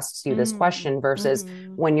casually asks you this question versus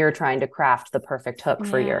when you're trying to craft the perfect hook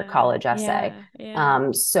for your college essay.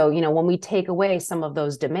 So, you know, when we take away some of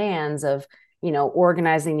those demands of, you know,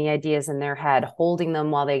 organizing the ideas in their head, holding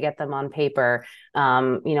them while they get them on paper,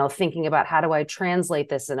 you know, thinking about how do I translate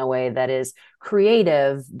this in a way that is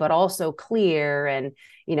creative, but also clear and,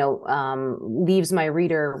 you know, leaves my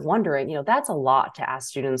reader wondering, you know, that's a lot to ask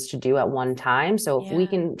students to do at one time. So if we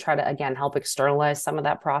can try to, again, help externalize some of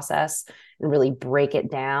that process and really break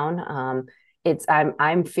it down,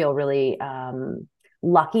 I feel really,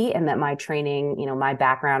 lucky in that my training, you know, my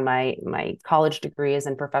background, my college degree is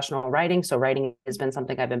in professional writing. So writing has been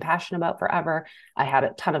something I've been passionate about forever. I had a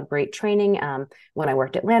ton of great training when I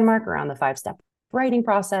worked at Landmark around the 5-step writing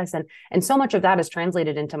process. And so much of that is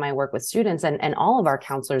translated into my work with students. And all of our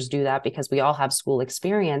counselors do that because we all have school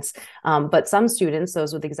experience. But some students,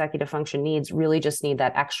 those with executive function needs, really just need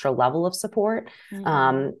that extra level of support.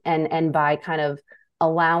 And by kind of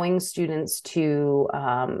allowing students to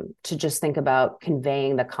just think about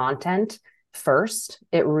conveying the content first,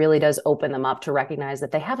 it really does open them up to recognize that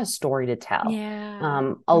they have a story to tell.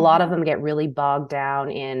 A lot of them get really bogged down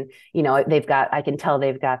in, you know, I can tell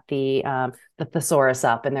they've got the thesaurus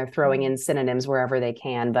up and they're throwing in synonyms wherever they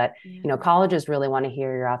can. But, you know, colleges really want to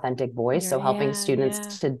hear your authentic voice. So helping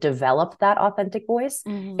students to develop that authentic voice,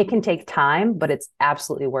 it can take time, but it's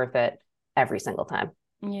absolutely worth it every single time.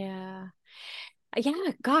 Yeah,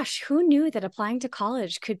 gosh, who knew that applying to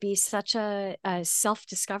college could be such a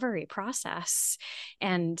self-discovery process?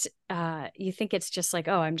 And you think it's just like,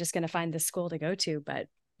 oh, I'm just going to find this school to go to, but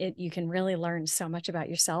you can really learn so much about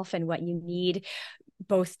yourself and what you need,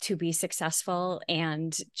 both to be successful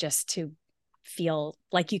and just to feel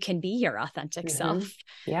like you can be your authentic self.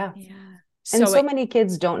 And so many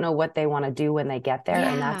kids don't know what they want to do when they get there,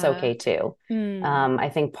 and that's okay too. I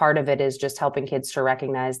think part of it is just helping kids to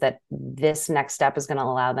recognize that this next step is going to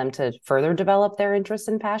allow them to further develop their interests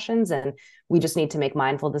and passions. And we just need to make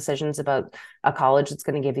mindful decisions about a college that's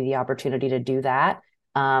going to give you the opportunity to do that.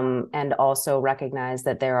 And also recognize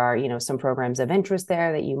that there are, you know, some programs of interest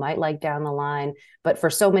there that you might like down the line. But for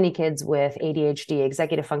so many kids with ADHD,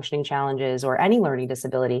 executive functioning challenges, or any learning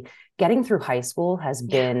disability, getting through high school has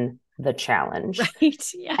been the challenge.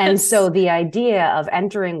 And so the idea of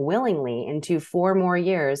entering willingly into 4 more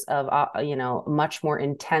years of, you know, much more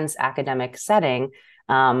intense academic setting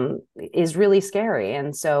is really scary.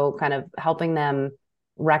 And so kind of helping them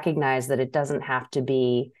recognize that it doesn't have to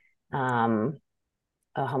be, I'm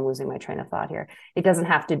losing my train of thought here. It doesn't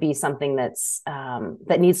have to be something that's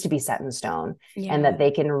that needs to be set in stone, and that they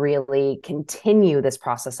can really continue this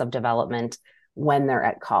process of development when they're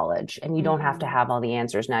at college. And you don't have to have all the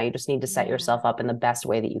answers now. You just need to set yourself up in the best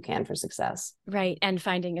way that you can for success. Right. And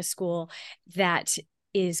finding a school that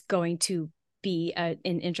is going to be an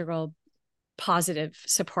integral, positive,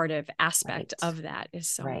 supportive aspect of that is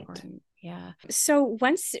so important. So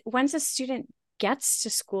once a student gets to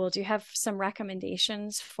school, do you have some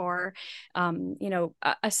recommendations for, you know,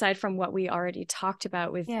 aside from what we already talked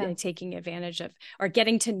about with taking advantage of or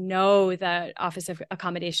getting to know the Office of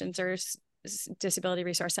Accommodations or Disability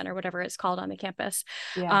Resource Center, whatever it's called on the campus?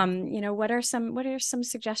 You know, what are some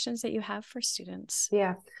suggestions that you have for students?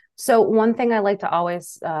 So one thing I like to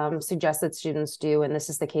always suggest that students do, and this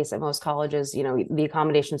is the case at most colleges, you know, the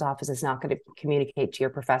accommodations office is not going to communicate to your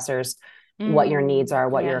professors what your needs are,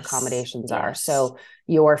 what your accommodations are. So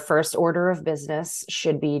your first order of business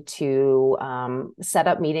should be to set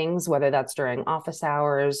up meetings, whether that's during office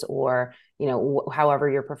hours or, you know, however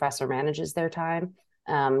your professor manages their time,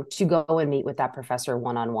 to go and meet with that professor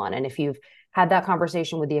one-on-one. And if you've had that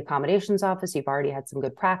conversation with the accommodations office, you've already had some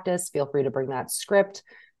good practice, feel free to bring that script.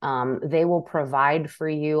 They will provide for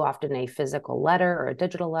you often a physical letter or a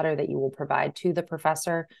digital letter that you will provide to the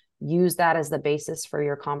professor use that as the basis for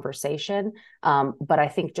your conversation. But I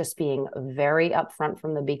think just being very upfront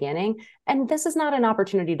from the beginning, and this is not an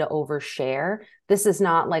opportunity to overshare. This is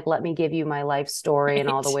not like, let me give you my life story and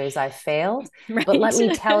all the ways I failed, but let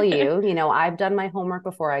me tell you, I've done my homework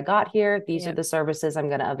before I got here. These are the services I'm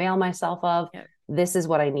going to avail myself of. This is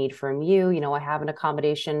what I need from you. I have an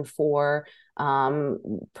accommodation for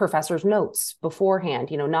professors' notes beforehand.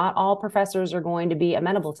 Not all professors are going to be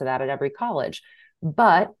amenable to that at every college.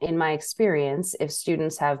 But in my experience, if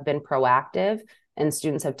students have been proactive and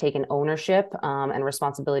students have taken ownership and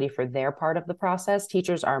responsibility for their part of the process,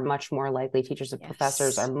 teachers are much more likely, teachers and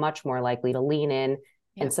professors are much more likely to lean in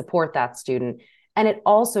and support that student. And it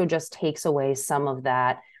also just takes away some of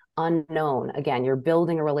that unknown. Again, you're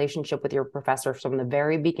building a relationship with your professor from the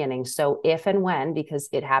very beginning. So if and when, because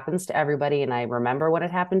it happens to everybody, and I remember when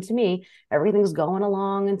it happened to me, everything's going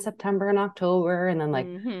along in September and October. And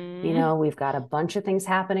then we've got a bunch of things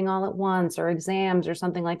happening all at once, or exams or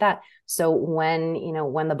something like that. So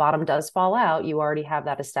when the bottom does fall out, you already have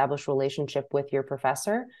that established relationship with your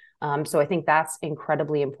professor. So I think that's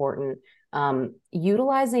incredibly important.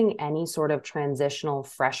 Utilizing any sort of transitional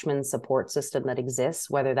freshman support system that exists,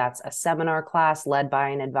 whether that's a seminar class led by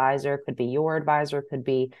an advisor, could be your advisor, could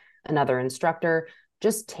be another instructor,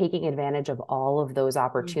 just taking advantage of all of those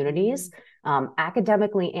opportunities,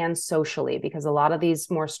 academically and socially, because a lot of these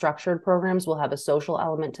more structured programs will have a social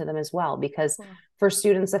element to them as well. Because for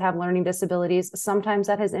students that have learning disabilities, sometimes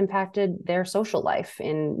that has impacted their social life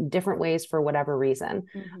in different ways for whatever reason.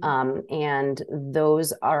 And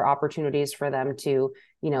those are opportunities for them to,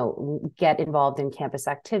 get involved in campus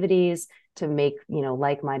activities, to make,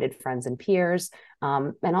 like-minded friends and peers.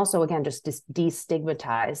 And also, again, just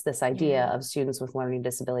destigmatize this idea of students with learning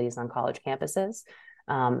disabilities on college campuses.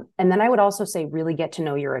 And then I would also say, really get to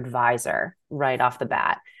know your advisor right off the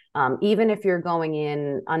bat. Even if you're going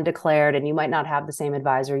in undeclared and you might not have the same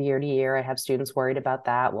advisor year to year, I have students worried about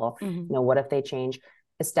that. Well, what if they change?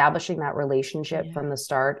 Establishing that relationship from the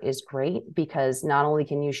start is great, because not only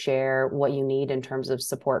can you share what you need in terms of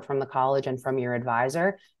support from the college and from your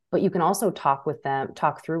advisor, but you can also talk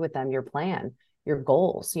through with them your plan, your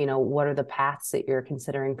goals, what are the paths that you're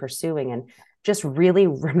considering pursuing, and just really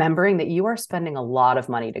remembering that you are spending a lot of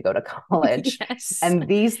money to go to college. And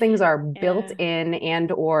these things are built in,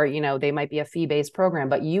 and, or, they might be a fee-based program,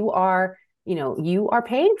 but you are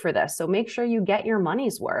paying for this. So make sure you get your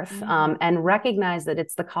money's worth, and recognize that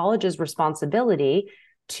it's the college's responsibility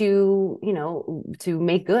to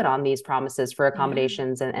make good on these promises for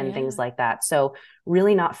accommodations and things like that. So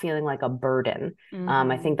really not feeling like a burden.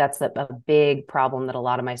 I think that's a big problem that a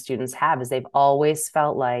lot of my students have, is they've always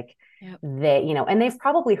felt like they, and they've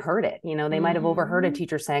probably heard it, they might have overheard a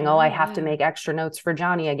teacher saying, I have to make extra notes for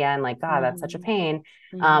Johnny again. Like, God, that's such a pain.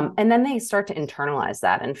 And then they start to internalize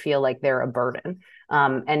that and feel like they're a burden.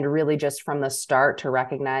 And really just from the start to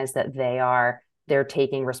recognize that they're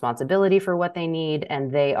taking responsibility for what they need,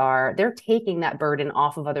 and they're taking that burden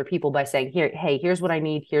off of other people by saying, here's what I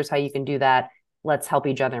need. Here's how you can do that. Let's help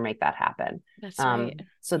each other make that happen. That's right.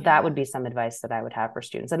 So that would be some advice that I would have for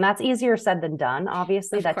students. And that's easier said than done.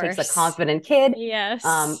 Obviously, that takes a confident kid.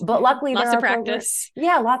 But luckily lots of practice.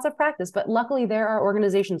 Lots of practice. But luckily there are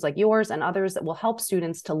organizations like yours and others that will help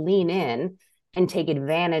students to lean in and take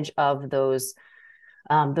advantage of those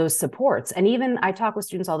supports. And even I talk with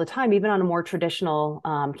students all the time, even on a more traditional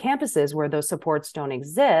campuses where those supports don't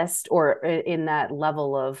exist, or in that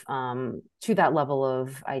level of, to that level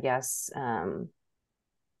of, I guess,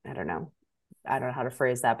 I don't know how to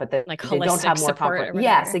phrase that, but they don't have more support.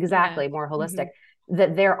 Yes, exactly. More holistic.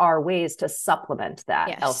 That there are ways to supplement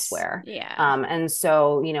that elsewhere. And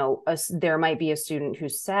so, there might be a student who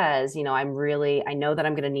says, I know that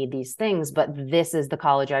I'm going to need these things, but this is the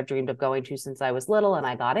college I've dreamed of going to since I was little, and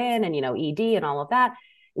I got in, and, ED and all of that.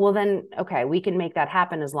 Well, then, okay, we can make that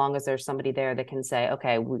happen as long as there's somebody there that can say,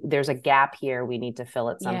 okay, there's a gap here. We need to fill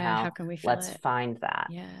it somehow. How can we fill Let's find that.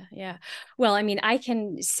 Well, I mean, I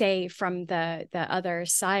can say from the other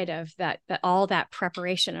side of that all that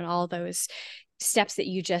preparation and all those steps that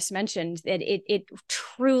you just mentioned, that it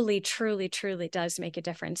truly, truly, truly does make a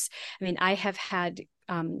difference. I mean, I have had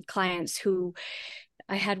clients who,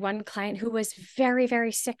 I had one client who was very,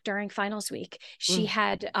 very sick during finals week. She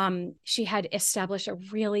had established a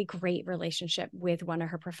really great relationship with one of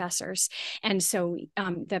her professors. And so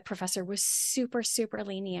the professor was super, super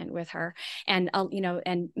lenient with her, and,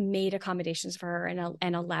 and made accommodations for her,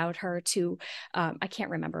 and allowed her to, I can't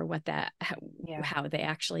remember how they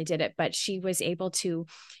actually did it, but she was able to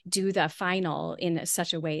do the final in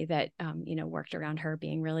such a way that, worked around her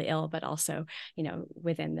being really ill, but also,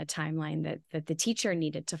 within the timeline that the teacher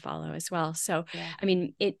needed to follow as well. So, Yeah. I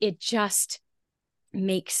mean, it just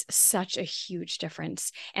makes such a huge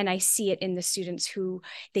difference. And I see it in the students who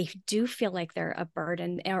they do feel like they're a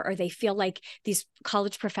burden, or they feel like these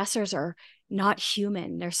college professors are not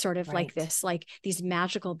human. They're sort of like this, like these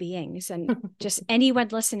magical beings. And just anyone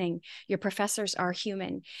listening, your professors are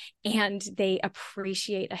human, and they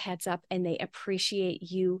appreciate a heads up, and they appreciate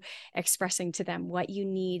you expressing to them what you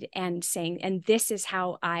need and saying, and this is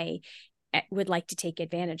how I would like to take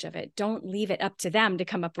advantage of it. Don't leave it up to them to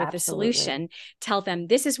come up with the solution. Tell them,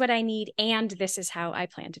 this is what I need, and this is how I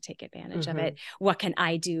plan to take advantage of it. What can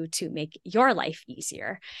I do to make your life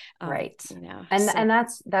easier? Right. You know, and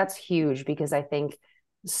that's huge, because I think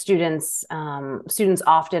students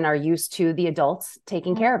often are used to the adults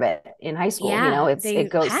taking care of it in high school. You know, it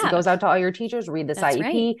goes out to all your teachers, read this IEP.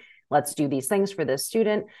 Right. Let's do these things for this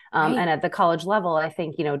student. And at the college level, I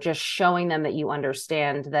think, you know, just showing them that you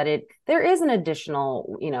understand that there is an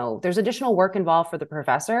additional, you know, there's additional work involved for the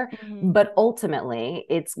professor, but ultimately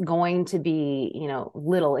it's going to be, you know,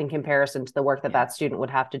 little in comparison to the work that that student would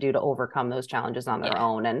have to do to overcome those challenges on their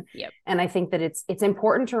own. And I think that it's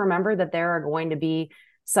important to remember that there are going to be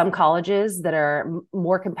some colleges that are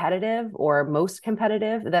more competitive, or most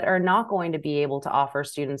competitive, that are not going to be able to offer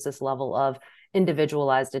students this level of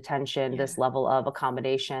individualized attention, this level of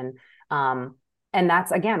accommodation. And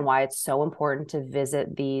that's, again, why it's so important to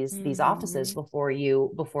visit these offices before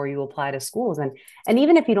you apply to schools. And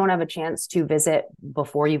even if you don't have a chance to visit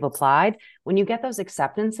before you've applied, when you get those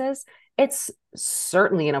acceptances, it's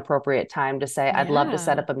certainly an appropriate time to say, I'd love to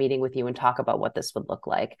set up a meeting with you and talk about what this would look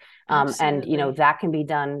like. And, you know, that can be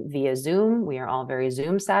done via Zoom. We are all very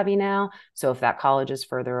Zoom savvy now. So if that college is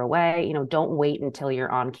further away, you know, don't wait until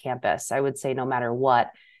you're on campus. I would say, no matter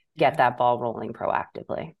what, get that ball rolling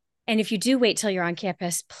proactively. And if you do wait till you're on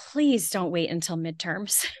campus, please don't wait until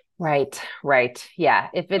midterms. Right. Yeah.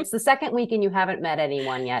 If it's the second week and you haven't met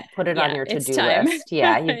anyone yet, put it on your to-do list.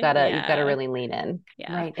 Yeah. You've got to really lean in.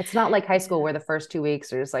 Yeah. Right. It's not like high school where the first 2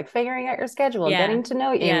 weeks are just like figuring out your schedule, getting to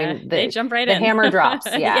know you. Yeah. I mean, they jump right in. The hammer drops.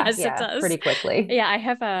 Yeah. Yes, it does. Pretty quickly. Yeah. I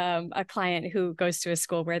have a client who goes to a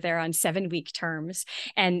school where they're on 7-week terms,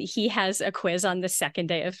 and he has a quiz on the second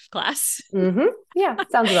day of class. Yeah.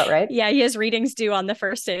 Sounds about right. Yeah. He has readings due on the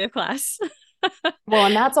first day of class. Well,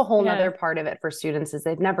 and that's a whole nother part of it for students, is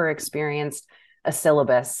they've never experienced a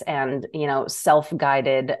syllabus and, you know,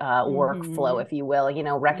 self-guided workflow, if you will, you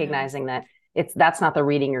know, recognizing that that's not the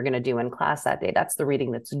reading you're going to do in class that day. That's the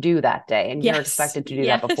reading that's due that day. And you're expected to do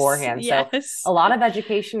that beforehand. So a lot of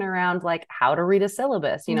education around like how to read a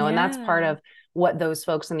syllabus, you know, and that's part of what those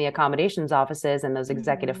folks in the accommodations offices and those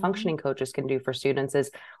executive functioning coaches can do for students.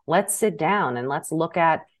 Is let's sit down and let's look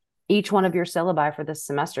at each one of your syllabi for this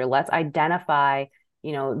semester. Let's identify,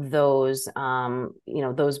 you know, those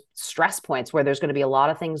stress points where there's going to be a lot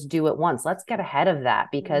of things due at once. Let's get ahead of that,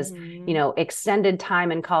 because, you know, extended time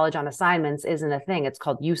in college on assignments isn't a thing. It's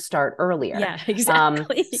called you start earlier. Yeah,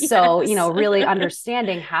 exactly. So, you know, really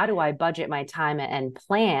understanding, how do I budget my time and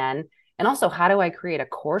plan? And also, how do I create a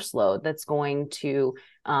course load that's going to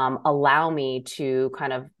allow me to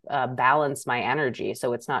kind of balance my energy,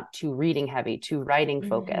 so it's not too reading heavy, too writing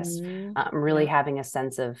focused. Really having a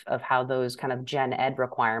sense of how those kind of gen ed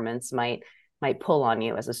requirements might pull on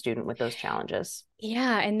you as a student with those challenges.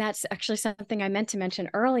 Yeah. And that's actually something I meant to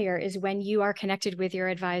mention earlier, is when you are connected with your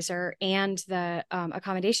advisor and the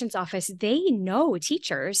accommodations office, they know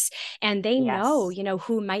teachers, and they know, you know,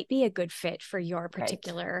 who might be a good fit for your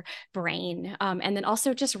particular brain. And then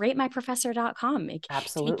also just ratemyprofessor.com.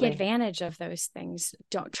 Absolutely. Take advantage of those things.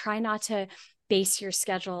 Don't try not to base your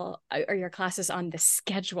schedule or your classes on the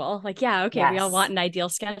schedule. Like, we all want an ideal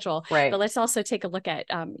schedule, right? But let's also take a look at,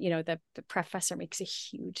 you know, the professor makes a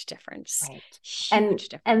huge difference. Right. Huge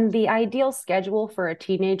difference. And the ideal schedule for a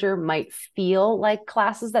teenager might feel like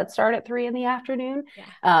classes that start at 3 p.m.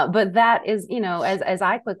 But that is, you know, as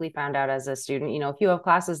I quickly found out as a student, you know, if you have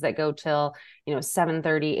classes that go till, you know,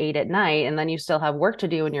 7:30, 8 at night, and then you still have work to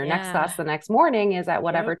do, and your next class the next morning is at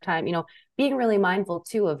whatever time, you know, being really mindful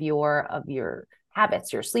too of your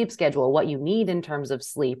habits, your sleep schedule, what you need in terms of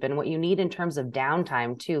sleep and what you need in terms of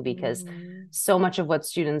downtime too, because so much of what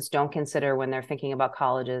students don't consider when they're thinking about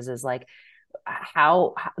colleges is like,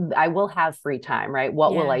 how I will have free time, right?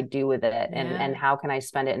 What will I do with it? And how can I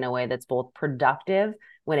spend it in a way that's both productive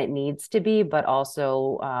when it needs to be, but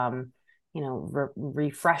also, you know,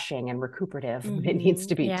 refreshing and recuperative when it needs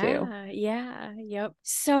to be too. Yeah. Yep.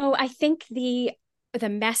 So I think the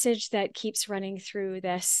message that keeps running through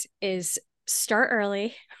this is start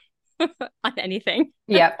early on anything.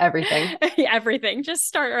 Yep, everything. Everything. Just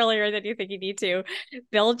start earlier than you think you need to.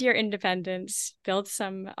 Build your independence, build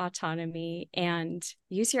some autonomy, and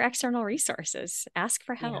use your external resources. Ask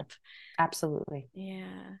for help. Yeah, absolutely. Yeah.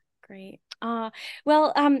 Great. So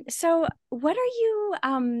what are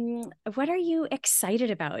you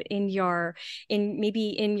excited about in your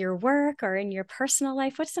work or in your personal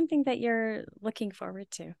life? What's something that you're looking forward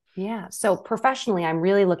to? Yeah. So professionally, I'm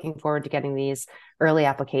really looking forward to getting these early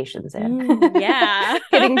applications in. Yeah.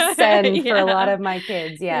 Hitting send for a lot Yeah. of my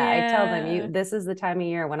kids. Yeah. I tell them this is the time of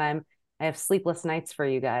year when I have sleepless nights for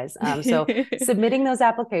you guys. So submitting those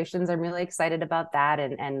applications, I'm really excited about that,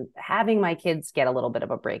 and having my kids get a little bit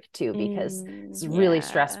of a break too, because it's really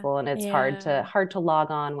stressful and it's hard to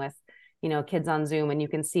log on with, kids on Zoom, and you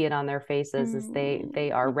can see it on their faces as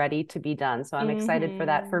they are ready to be done. So I'm excited for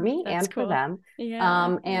that for me. That's and cool. For them.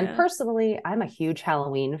 And personally, I'm a huge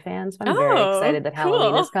Halloween fan, so I'm very excited that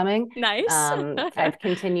Halloween is coming. Nice. I've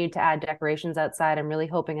continued to add decorations outside. I'm really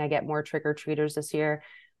hoping I get more trick-or-treaters this year.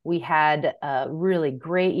 We had a really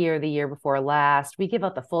great year the year before last. We give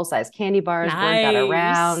out the full-size candy bars. Word got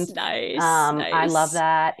around. Nice. I love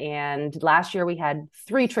that. And last year we had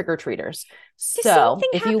 3 trick-or-treaters. So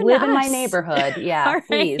if you live in my neighborhood,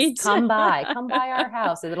 please come by our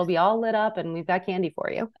house. It'll be all lit up and we've got candy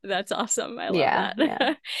for you. That's awesome. I love that.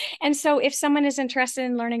 Yeah. And so if someone is interested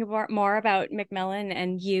in learning more about Macmillan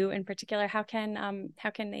and you in particular, how can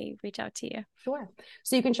they reach out to you? Sure.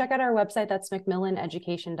 So you can check out our website. That's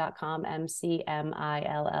McMillanEducation.com,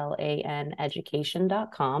 MCMILLAN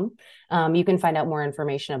education.com. You can find out more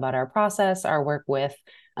information about our process, our work with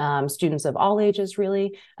students of all ages,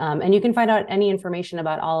 really. And you can find out any information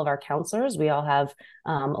about all of our counselors. We all have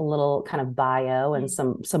a little kind of bio and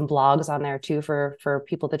some blogs on there too for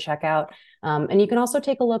people to check out. And you can also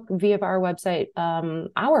take a look via our website,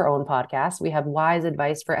 our own podcast. We have Wise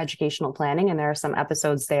Advice for Educational Planning, and there are some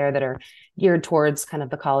episodes there that are geared towards kind of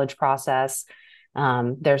the college process.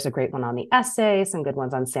 There's a great one on the essay, some good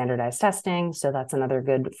ones on standardized testing. So that's another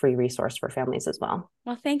good free resource for families as well.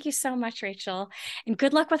 Well, thank you so much, Rachel. And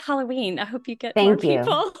good luck with Halloween. I hope you get more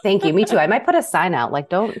people. Thank you. Me too. I might put a sign out, like,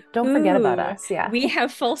 don't forget about us. Yeah. We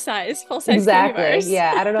have full size exactly.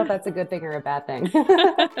 Yeah. I don't know if that's a good thing or a bad thing.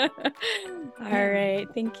 All right.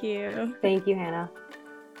 Thank you. Thank you, Hannah.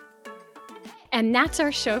 And that's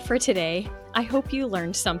our show for today. I hope you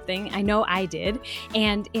learned something. I know I did.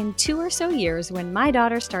 And in 2 or so years, when my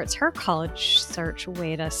daughter starts her college search,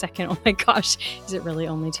 wait a second. Oh my gosh. Is it really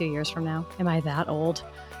only 2 years from now? Am I that old?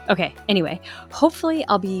 Okay. Anyway, hopefully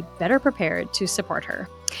I'll be better prepared to support her.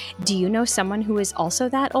 Do you know someone who is also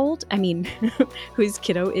that old? I mean, whose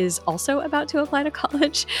kiddo is also about to apply to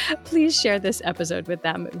college? Please share this episode with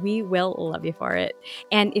them. We will love you for it.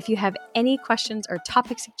 And if you have any questions or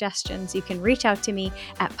topic suggestions, you can reach out to me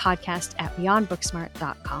at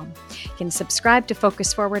podcast@beyondbooksmart.com. You can subscribe to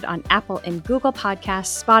Focus Forward on Apple and Google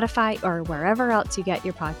Podcasts, Spotify, or wherever else you get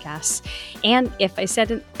your podcasts. And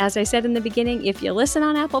as I said in the beginning, if you listen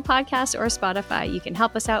on Apple Podcasts or Spotify, you can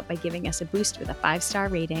help us out by giving us a boost with a 5-star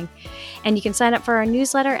rating. And you can sign up for our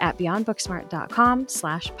newsletter at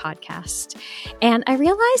beyondbooksmart.com/podcast. And I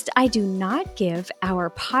realized I do not give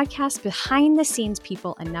our podcast behind the scenes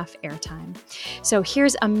people enough airtime. So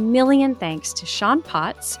here's a million thanks to Sean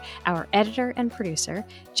Potts, our editor and producer,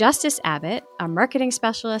 Justice Abbott, a marketing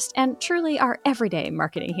specialist and truly our everyday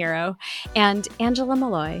marketing hero, and Angela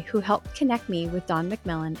Malloy, who helped connect me with Dawn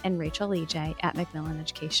McMillan and Rachel Lee J at Macmillan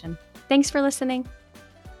Education. Thanks for listening.